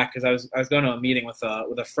right back because I was going to a meeting with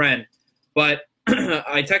a friend. But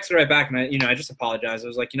I texted her right back, and I just apologized. I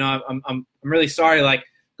was like, you know, I'm really sorry. Like,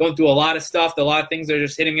 going through a lot of stuff, a lot of things that are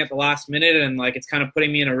just hitting me at the last minute, and like it's kind of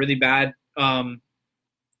putting me in a really bad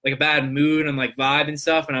like a bad mood and like vibe and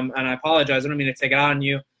stuff. And I apologize. I don't mean to take it out on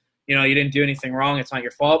you. You know, you didn't do anything wrong. It's not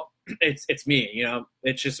your fault. It's me, you know,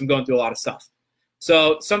 it's just, I'm going through a lot of stuff.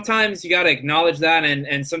 So sometimes you got to acknowledge that.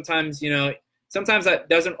 And sometimes, you know, sometimes that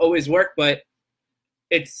doesn't always work, but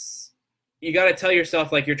you got to tell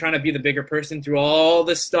yourself, like, you're trying to be the bigger person through all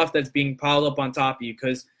this stuff that's being piled up on top of you.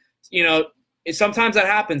 Cause, you know, sometimes that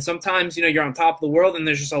happens. Sometimes, you know, you're on top of the world and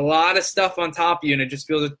there's just a lot of stuff on top of you, and it just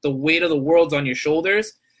feels like the weight of the world's on your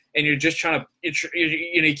shoulders, and you're just trying to,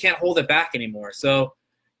 you know, you can't hold it back anymore. So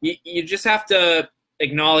you just have to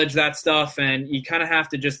acknowledge that stuff, and you kind of have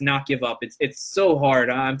to just not give up. It's so hard.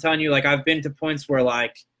 I'm telling you, like, I've been to points where,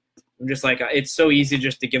 like, I'm just like, it's so easy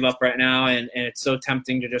just to give up right now, and it's so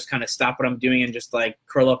tempting to just kind of stop what I'm doing and just like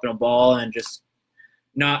curl up in a ball and just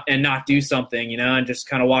not do something, you know, and just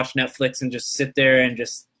kind of watch Netflix and just sit there and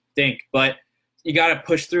just think. But you got to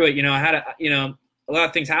push through it. You know, a lot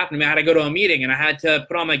of things happened to me. I had to go to a meeting, and I had to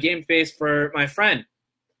put on my game face for my friend.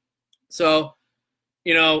 So,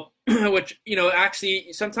 you know, which, you know,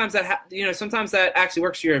 actually sometimes that actually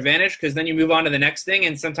works to your advantage, because then you move on to the next thing,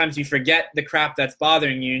 and sometimes you forget the crap that's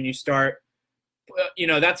bothering you, and you start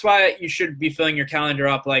that's why you should be filling your calendar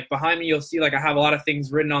up. Like behind me, you'll see like I have a lot of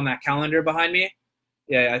things written on that calendar behind me.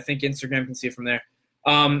 Yeah, I think Instagram can see it from there.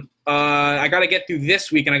 I got to get through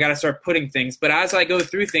this week and I got to start putting things. But as I go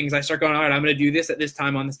through things, I start going, all right, I'm going to do this at this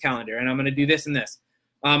time on this calendar, and I'm going to do this and this.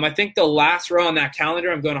 I think the last row on that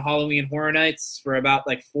calendar, I'm going to Halloween Horror Nights for about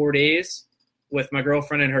like 4 days with my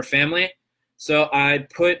girlfriend and her family. So I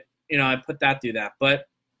put that through that. But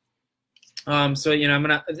and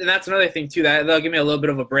that's another thing too, that they'll give me a little bit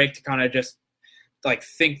of a break to kind of just like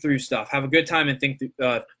think through stuff, have a good time and think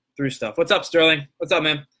through stuff. What's up, Sterling? What's up,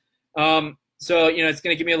 man? So it's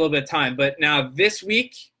going to give me a little bit of time, but now this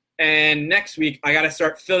week and next week, I got to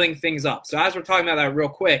start filling things up. So as we're talking about that real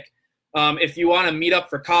quick, if you want to meet up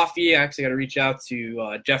for coffee, I actually got to reach out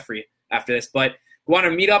to Jeffrey after this, but you want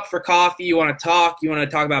to meet up for coffee, you want to talk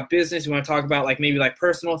about business, you want to talk about like maybe like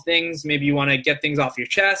personal things, maybe you want to get things off your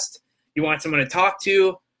chest, you want someone to talk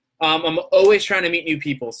to. I'm always trying to meet new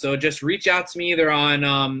people. So just reach out to me either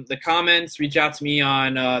on the comments, reach out to me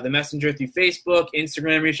on the messenger through Facebook,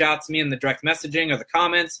 Instagram, reach out to me in the direct messaging or the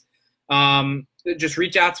comments. Just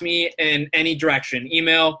reach out to me in any direction,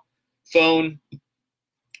 email, phone,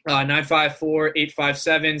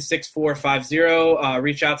 954-857-6450.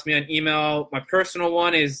 Reach out to me on email. My personal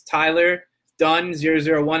one is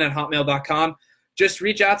tylerdunn001@hotmail.com. Just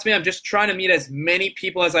reach out to me. I'm just trying to meet as many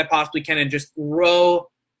people as I possibly can and just grow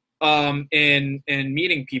in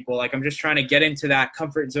meeting people. Like I'm just trying to get into that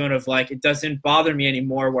comfort zone of like, it doesn't bother me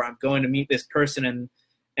anymore where I'm going to meet this person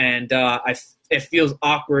and it feels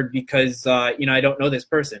awkward because, I don't know this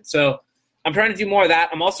person. So I'm trying to do more of that.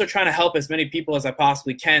 I'm also trying to help as many people as I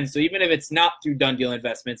possibly can. So even if it's not through Done Deal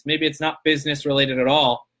Investments, maybe it's not business related at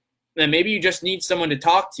all, then maybe you just need someone to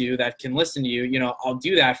talk to that can listen to you. I'll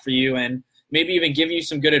do that for you and maybe even give you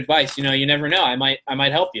some good advice. You never know. I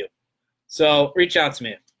might help you. So reach out to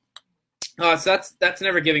me. So that's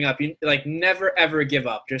never giving up. You like never ever give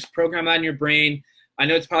up. Just program that in your brain. I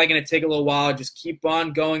know it's probably going to take a little while. Just keep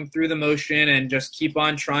on going through the motion and just keep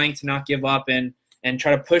on trying to not give up and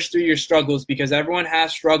try to push through your struggles because everyone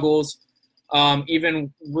has struggles.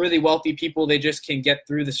 Even really wealthy people, they just can get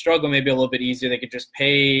through the struggle maybe a little bit easier. They could just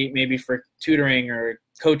pay maybe for tutoring or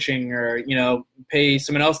coaching or, pay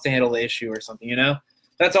someone else to handle the issue or something,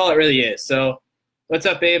 That's all it really is. So what's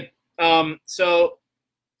up, babe? So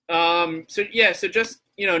just,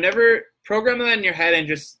 never program that in your head and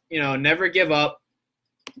just, never give up.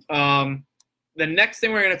 The next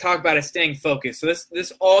thing we're going to talk about is staying focused. So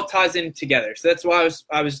this all ties in together. So that's why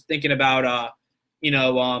I was thinking about,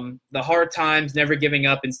 the hard times, never giving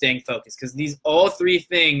up and staying focused. Cause these all three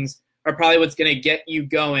things are probably what's going to get you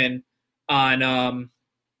going on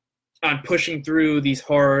pushing through these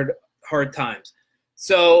hard times.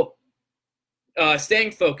 So,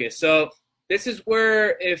 staying focused. So this is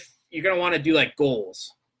where if you're going to want to do like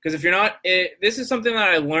goals, because if you're not, this is something that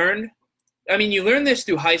I learned. I mean, you learn this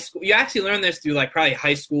through high school. You actually learn this through like probably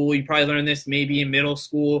high school. You probably learn this maybe in middle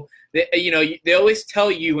school. They always tell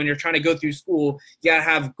you when you're trying to go through school, you got to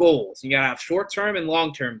have goals. You got to have short-term and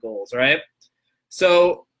long-term goals, right?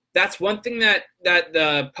 So that's one thing that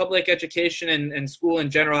the public education and school in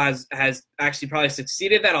general has actually probably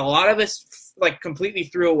succeeded that a lot of us like completely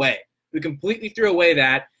threw away. We completely threw away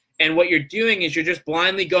that. And what you're doing is you're just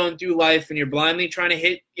blindly going through life and you're blindly trying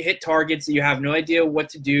to hit targets that you have no idea what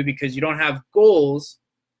to do because you don't have goals.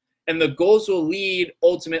 And the goals will lead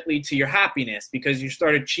ultimately to your happiness because you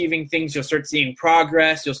start achieving things. You'll start seeing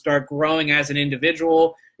progress. You'll start growing as an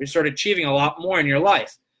individual. You start achieving a lot more in your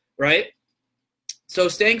life, right? So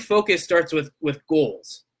staying focused starts with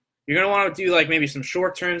goals. You're going to want to do like maybe some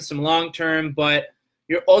short-term, some long-term, but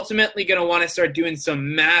you're ultimately going to want to start doing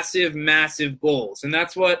some massive, massive goals. And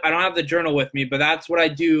that's what – I don't have the journal with me, but that's what I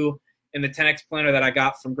do in the 10X planner that I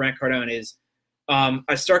got from Grant Cardone is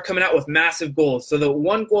I start coming out with massive goals. So the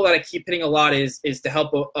one goal that I keep hitting a lot is to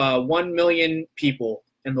help 1 million people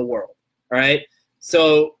in the world, all right?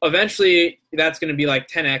 So eventually that's going to be like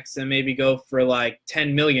 10X and maybe go for like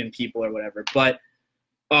 10 million people or whatever. But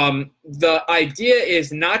the idea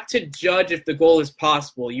is not to judge if the goal is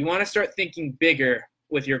possible. You want to start thinking bigger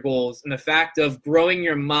with your goals and the fact of growing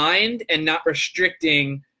your mind and not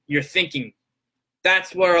restricting your thinking.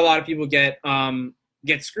 That's where a lot of people get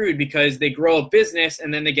screwed because they grow a business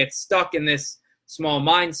and then they get stuck in this small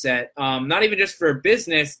mindset. Not even just for a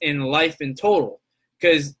business, in life in total.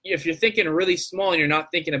 Because if you're thinking really small and you're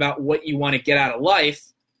not thinking about what you want to get out of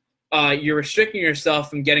life, you're restricting yourself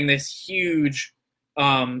from getting this huge,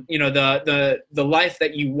 the life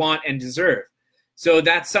that you want and deserve. So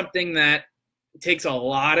that's something that takes a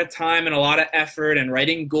lot of time and a lot of effort and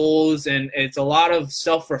writing goals, and it's a lot of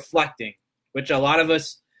self-reflecting, which a lot of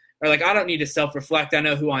us or like, I don't need to self-reflect. I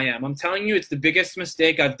know who I am. I'm telling you, it's the biggest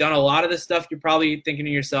mistake. I've done a lot of this stuff. You're probably thinking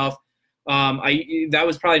to yourself, that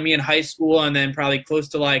was probably me in high school, and then probably close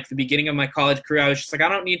to like the beginning of my college career. I was just like, I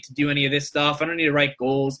don't need to do any of this stuff. I don't need to write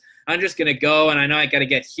goals. I'm just going to go, and I know I got to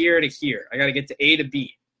get here to here. I got to get to A to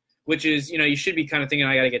B, which is, you should be kind of thinking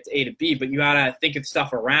I got to get to A to B, but you got to think of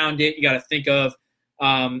stuff around it. You got to think of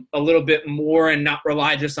a little bit more and not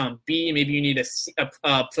rely just on B. Maybe you need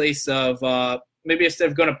a place of maybe instead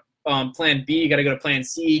of going to plan B, you got to go to plan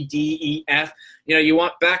C, D, E, F. You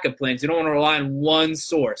want backup plans. You don't want to rely on one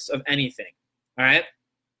source of anything. All right.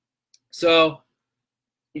 So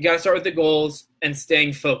you got to start with the goals and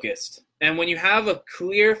staying focused. And when you have a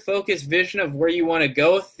clear, focused vision of where you want to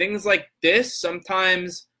go, things like this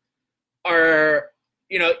sometimes are,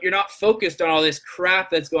 you're not focused on all this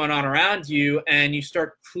crap that's going on around you, and you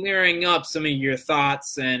start clearing up some of your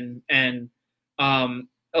thoughts and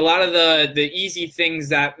a lot of the easy things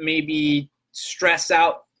that maybe stress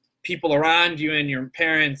out people around you and your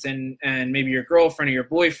parents and maybe your girlfriend or your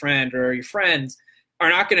boyfriend or your friends are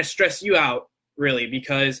not going to stress you out really,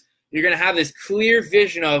 because you're going to have this clear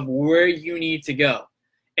vision of where you need to go.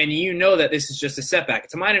 And you know that this is just a setback.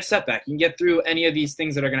 It's a minor setback. You can get through any of these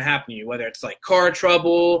things that are going to happen to you, whether it's like car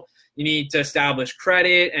trouble, you need to establish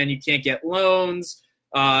credit and you can't get loans.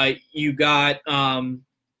 We got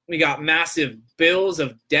massive bills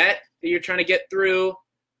of debt that you're trying to get through.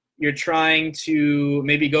 You're trying to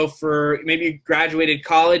maybe you graduated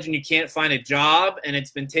college and you can't find a job and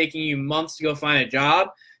it's been taking you months to go find a job.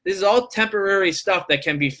 This is all temporary stuff that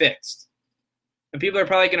can be fixed. And people are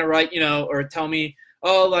probably going to write, or tell me,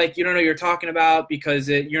 oh, like, you don't know what you're talking about because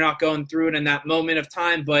you're not going through it in that moment of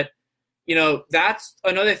time. But, that's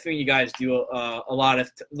another thing you guys do a lot of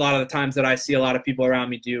the times that I see a lot of people around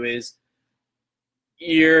me do is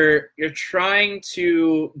you're trying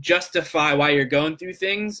to justify why you're going through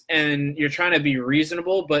things, and you're trying to be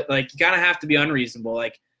reasonable, but like you kind of have to be unreasonable.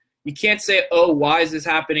 Like you can't say, oh, why is this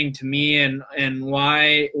happening to me? And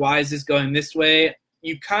why is this going this way?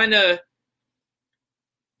 You kind of,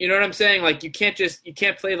 you know what I'm saying? Like you can't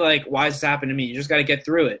play like, why is this happening to me? You just got to get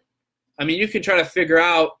through it. I mean, you can try to figure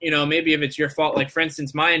out, maybe if it's your fault. Like for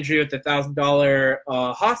instance, my injury with the $1,000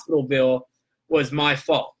 hospital bill was my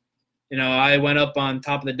fault. I went up on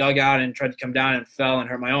top of the dugout and tried to come down and fell and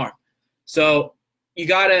hurt my arm. So you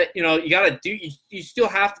still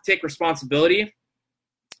have to take responsibility,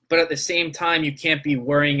 but at the same time, you can't be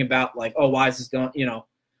worrying about like, oh, why is this going,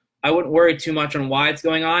 I wouldn't worry too much on why it's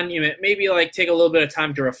going on. Maybe like take a little bit of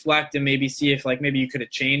time to reflect and maybe see if like maybe you could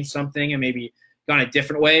have changed something and maybe gone a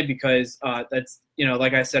different way, because that's,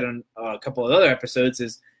 like I said on a couple of other episodes,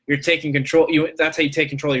 is you're taking control. That's how you take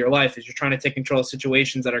control of your life, is you're trying to take control of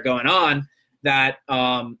situations that are going on that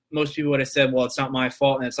most people would have said, well, it's not my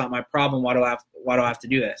fault and it's not my problem. Why do I have to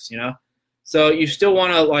do this? So you still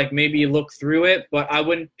want to like maybe look through it, but I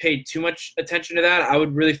wouldn't pay too much attention to that. I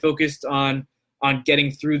would really focus on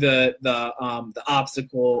getting through the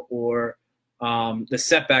obstacle or the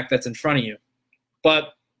setback that's in front of you.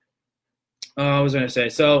 But what was I going to say?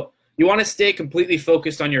 So you want to stay completely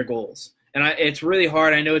focused on your goals. And it's really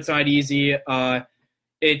hard. I know it's not easy.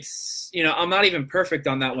 It's, I'm not even perfect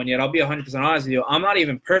on that one yet. I'll be 100% honest with you. I'm not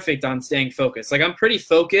even perfect on staying focused. Like I'm pretty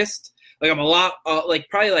focused. Like I'm a lot,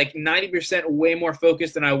 probably like 90% way more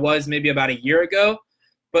focused than I was maybe about a year ago.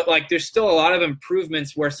 But like there's still a lot of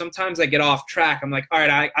improvements where sometimes I get off track. I'm like, all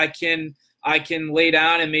right, I can lay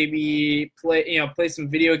down and maybe play some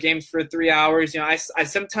video games for 3 hours. I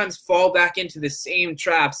sometimes fall back into the same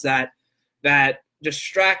traps that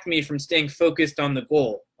distract me from staying focused on the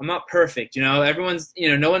goal. I'm not perfect. Everyone's,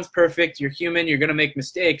 no one's perfect. You're human. You're going to make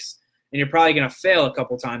mistakes and you're probably going to fail a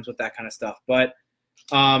couple times with that kind of stuff. But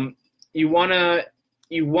you want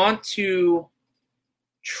to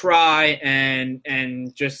try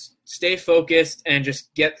and just stay focused and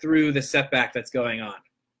just get through the setback that's going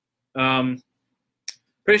on.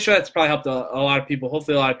 Pretty sure that's probably helped a lot of people.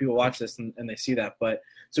 Hopefully a lot of people watch this and they see that. But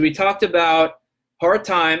so we talked about hard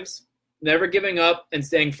times, never giving up, and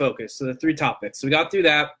staying focused. So the 3 topics. So we got through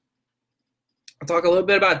that. I'll talk a little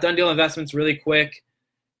bit about Done Deal Investments really quick,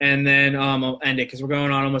 and then I'll end it because we're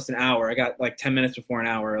going on almost an hour. I got like 10 minutes before an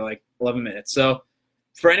hour, like 11 minutes. So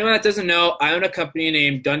for anyone that doesn't know, I own a company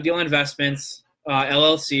named Done Deal Investments,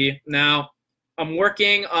 LLC. Now, I'm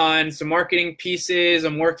working on some marketing pieces.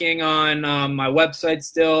 I'm working on my website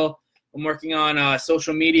still. I'm working on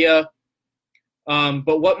social media.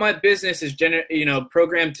 But what my business is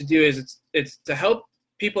programmed to do is it's to help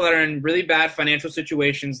people that are in really bad financial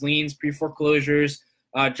situations, liens, pre-foreclosures,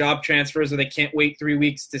 job transfers, where they can't wait 3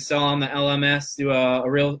 weeks to sell on the LMS to a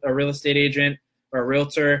real estate agent or a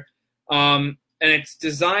realtor. and it's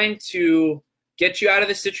designed to get you out of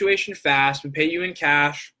the situation fast. We pay you in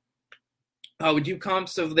cash. We do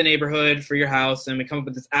comps of the neighborhood for your house, and we come up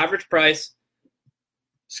with this average price.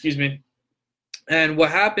 Excuse me. And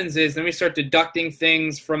what happens is then we start deducting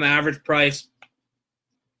things from the average price.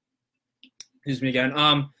 Excuse me again.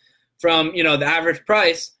 From the average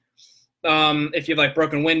price. If you have like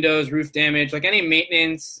broken windows, roof damage, like any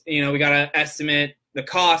maintenance, we gotta estimate the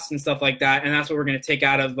costs and stuff like that, and that's what we're gonna take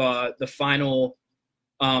out of the final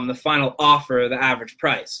offer, the average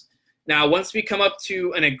price. Now, once we come up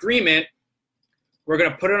to an agreement, we're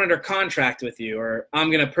gonna put it under contract with you, or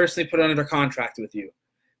I'm gonna personally put it under contract with you.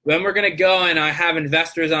 Then we're gonna go and I have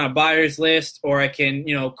investors on a buyer's list, or I can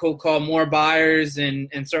cold call more buyers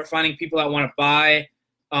and start finding people that want to buy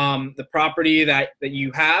the property that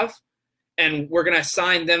you have. And we're going to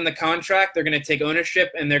assign them the contract. They're going to take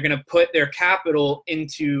ownership, and they're going to put their capital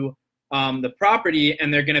into the property,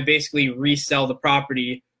 and they're going to basically resell the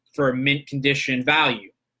property for mint condition value.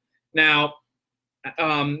 Now,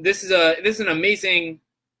 this is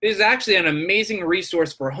actually an amazing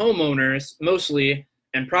resource for homeowners mostly,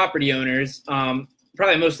 and property owners,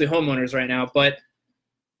 probably mostly homeowners right now. But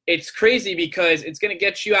it's crazy because it's going to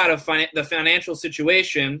get you out of the financial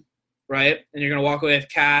situation, right? And you're going to walk away with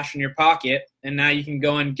cash in your pocket, and now you can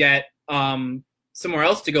go and get somewhere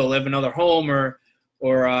else to go live, another home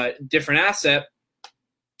or a different asset.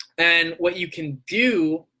 And what you can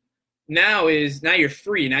do now is you're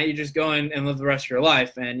free. Now you just go in and live the rest of your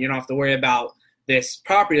life, and you don't have to worry about this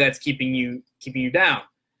property that's keeping you down.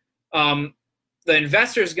 The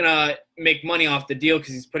investor is going to make money off the deal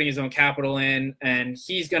because he's putting his own capital in, and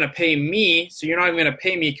he's going to pay me. So you're not even going to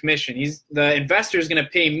pay me a commission. The investor is going to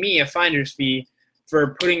pay me a finder's fee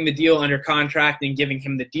for putting the deal under contract and giving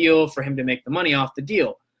him the deal for him to make the money off the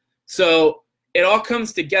deal. So it all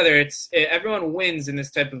comes together. Everyone wins in this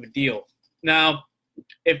type of a deal. Now,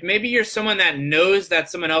 if maybe you're someone that knows that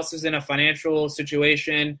someone else is in a financial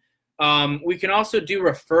situation, we can also do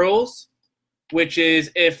referrals, which is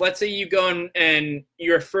if, let's say, you go and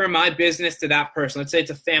you refer my business to that person. Let's say it's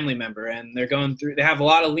a family member, and they have a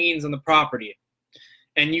lot of liens on the property.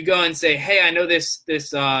 And you go and say, hey, I know this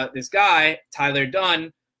guy, Tyler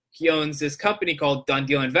Dunn. He owns this company called Done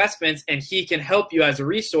Deal Investments, and he can help you as a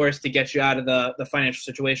resource to get you out of the financial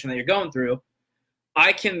situation that you're going through.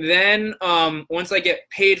 I can then, once I get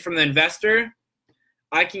paid from the investor,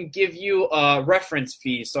 I can give you a reference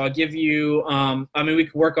fee. So I'll give you, we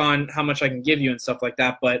can work on how much I can give you and stuff like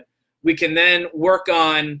that, but we can then work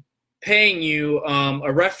on paying you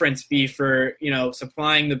a reference fee for,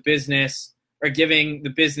 supplying the business or giving the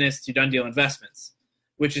business to Done Deal Investments,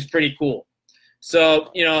 which is pretty cool.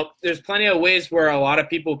 So, there's plenty of ways where a lot of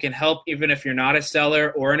people can help, even if you're not a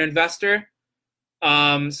seller or an investor.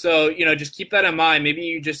 So, just keep that in mind. Maybe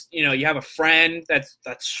you just, you have a friend that's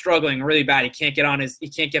struggling really bad. He can't get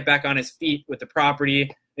back on his feet with the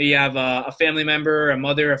property. Maybe you have a family member, a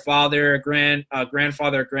mother, a father, a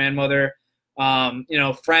grandfather, a grandmother,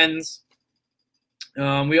 friends.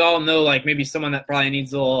 We all know, like, maybe someone that probably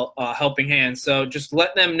needs a little helping hand. So just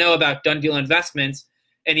let them know about Done Deal Investments,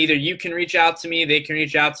 and either you can reach out to me, they can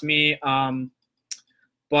reach out to me.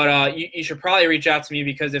 But you should probably reach out to me,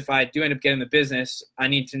 because if I do end up getting the business, I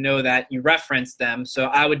need to know that you referenced them. So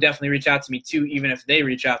I would definitely reach out to me too, even if they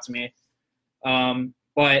reach out to me.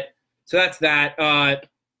 But so that's that.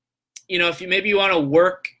 If you want to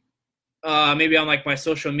work, maybe on like my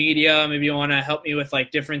social media, maybe you want to help me with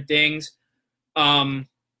like different things,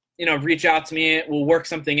 reach out to me. We'll work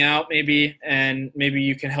something out maybe, and maybe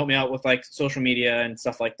you can help me out with like social media and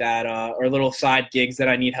stuff like that, or little side gigs that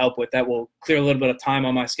I need help with that will clear a little bit of time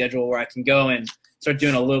on my schedule where I can go and start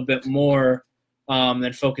doing a little bit more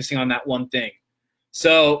than focusing on that one thing.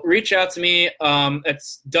 So reach out to me.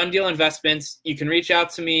 It's Done Deal Investments. You can reach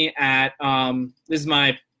out to me at this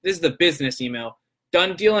is the business email,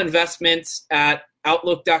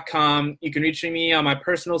 donedealinvestments@outlook.com. You can reach me on my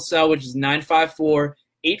personal cell, which is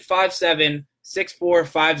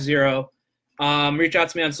 954-857-6450. Reach out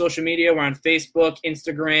to me on social media. We're on Facebook,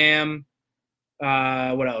 Instagram,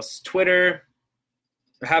 what else? Twitter.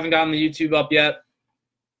 I haven't gotten the YouTube up yet.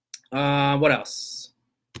 What else?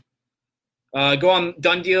 Go on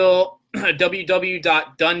Done Deal,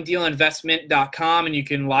 www.donedealinvestment.com, and you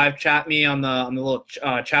can live chat me on the little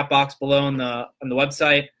chat box below on the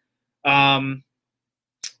website. But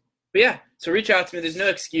yeah, so reach out to me. There's no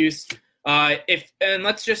excuse. And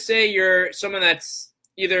let's just say you're someone that's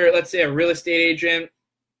either, let's say, a real estate agent,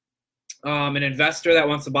 an investor that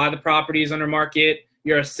wants to buy the properties under market.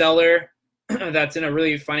 You're a seller that's in a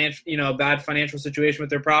really bad financial situation with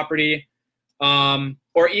their property.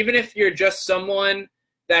 Or even if you're just someone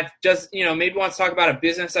that just, maybe wants to talk about a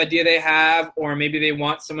business idea they have, or maybe they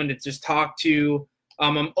want someone to just talk to.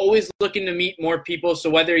 I'm always looking to meet more people. So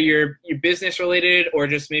whether you're business related or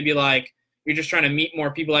just maybe like you're just trying to meet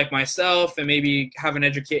more people like myself and maybe have an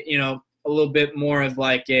a little bit more of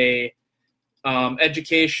like a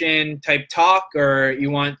education type talk, or you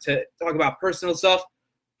want to talk about personal stuff,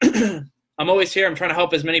 I'm always here. I'm trying to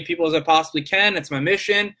help as many people as I possibly can. It's my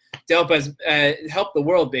mission to help the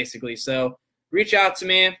world, basically. So reach out to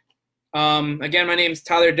me. Again, my name is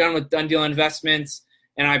Tyler Dunn with Dunn Deal Investments,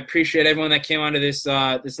 and I appreciate everyone that came onto this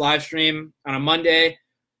live stream on a Monday.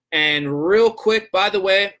 And real quick, by the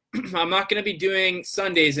way, I'm not going to be doing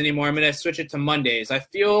Sundays anymore. I'm going to switch it to Mondays. I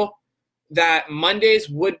feel that Mondays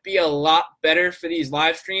would be a lot better for these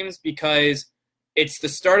live streams because it's the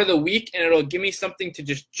start of the week, and it'll give me something to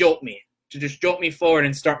just jolt me forward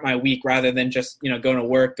and start my week rather than just, going to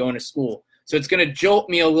work, going to school. So it's going to jolt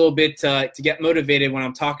me a little bit to get motivated when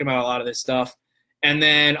I'm talking about a lot of this stuff. And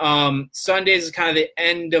then Sundays is kind of the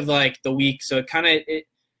end of like the week. So it kind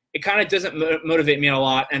of doesn't motivate me a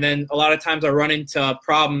lot. And then a lot of times I run into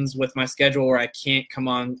problems with my schedule where I can't come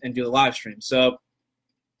on and do the live stream. So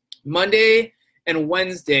Monday and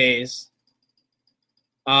Wednesdays,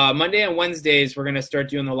 we're going to start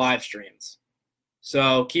doing the live streams.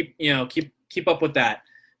 So keep up with that.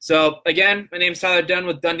 So again, my name is Tyler Dunn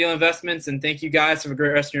with Dunn Deal Investments, and thank you guys. Have a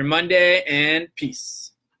great rest of your Monday, and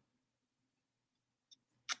peace.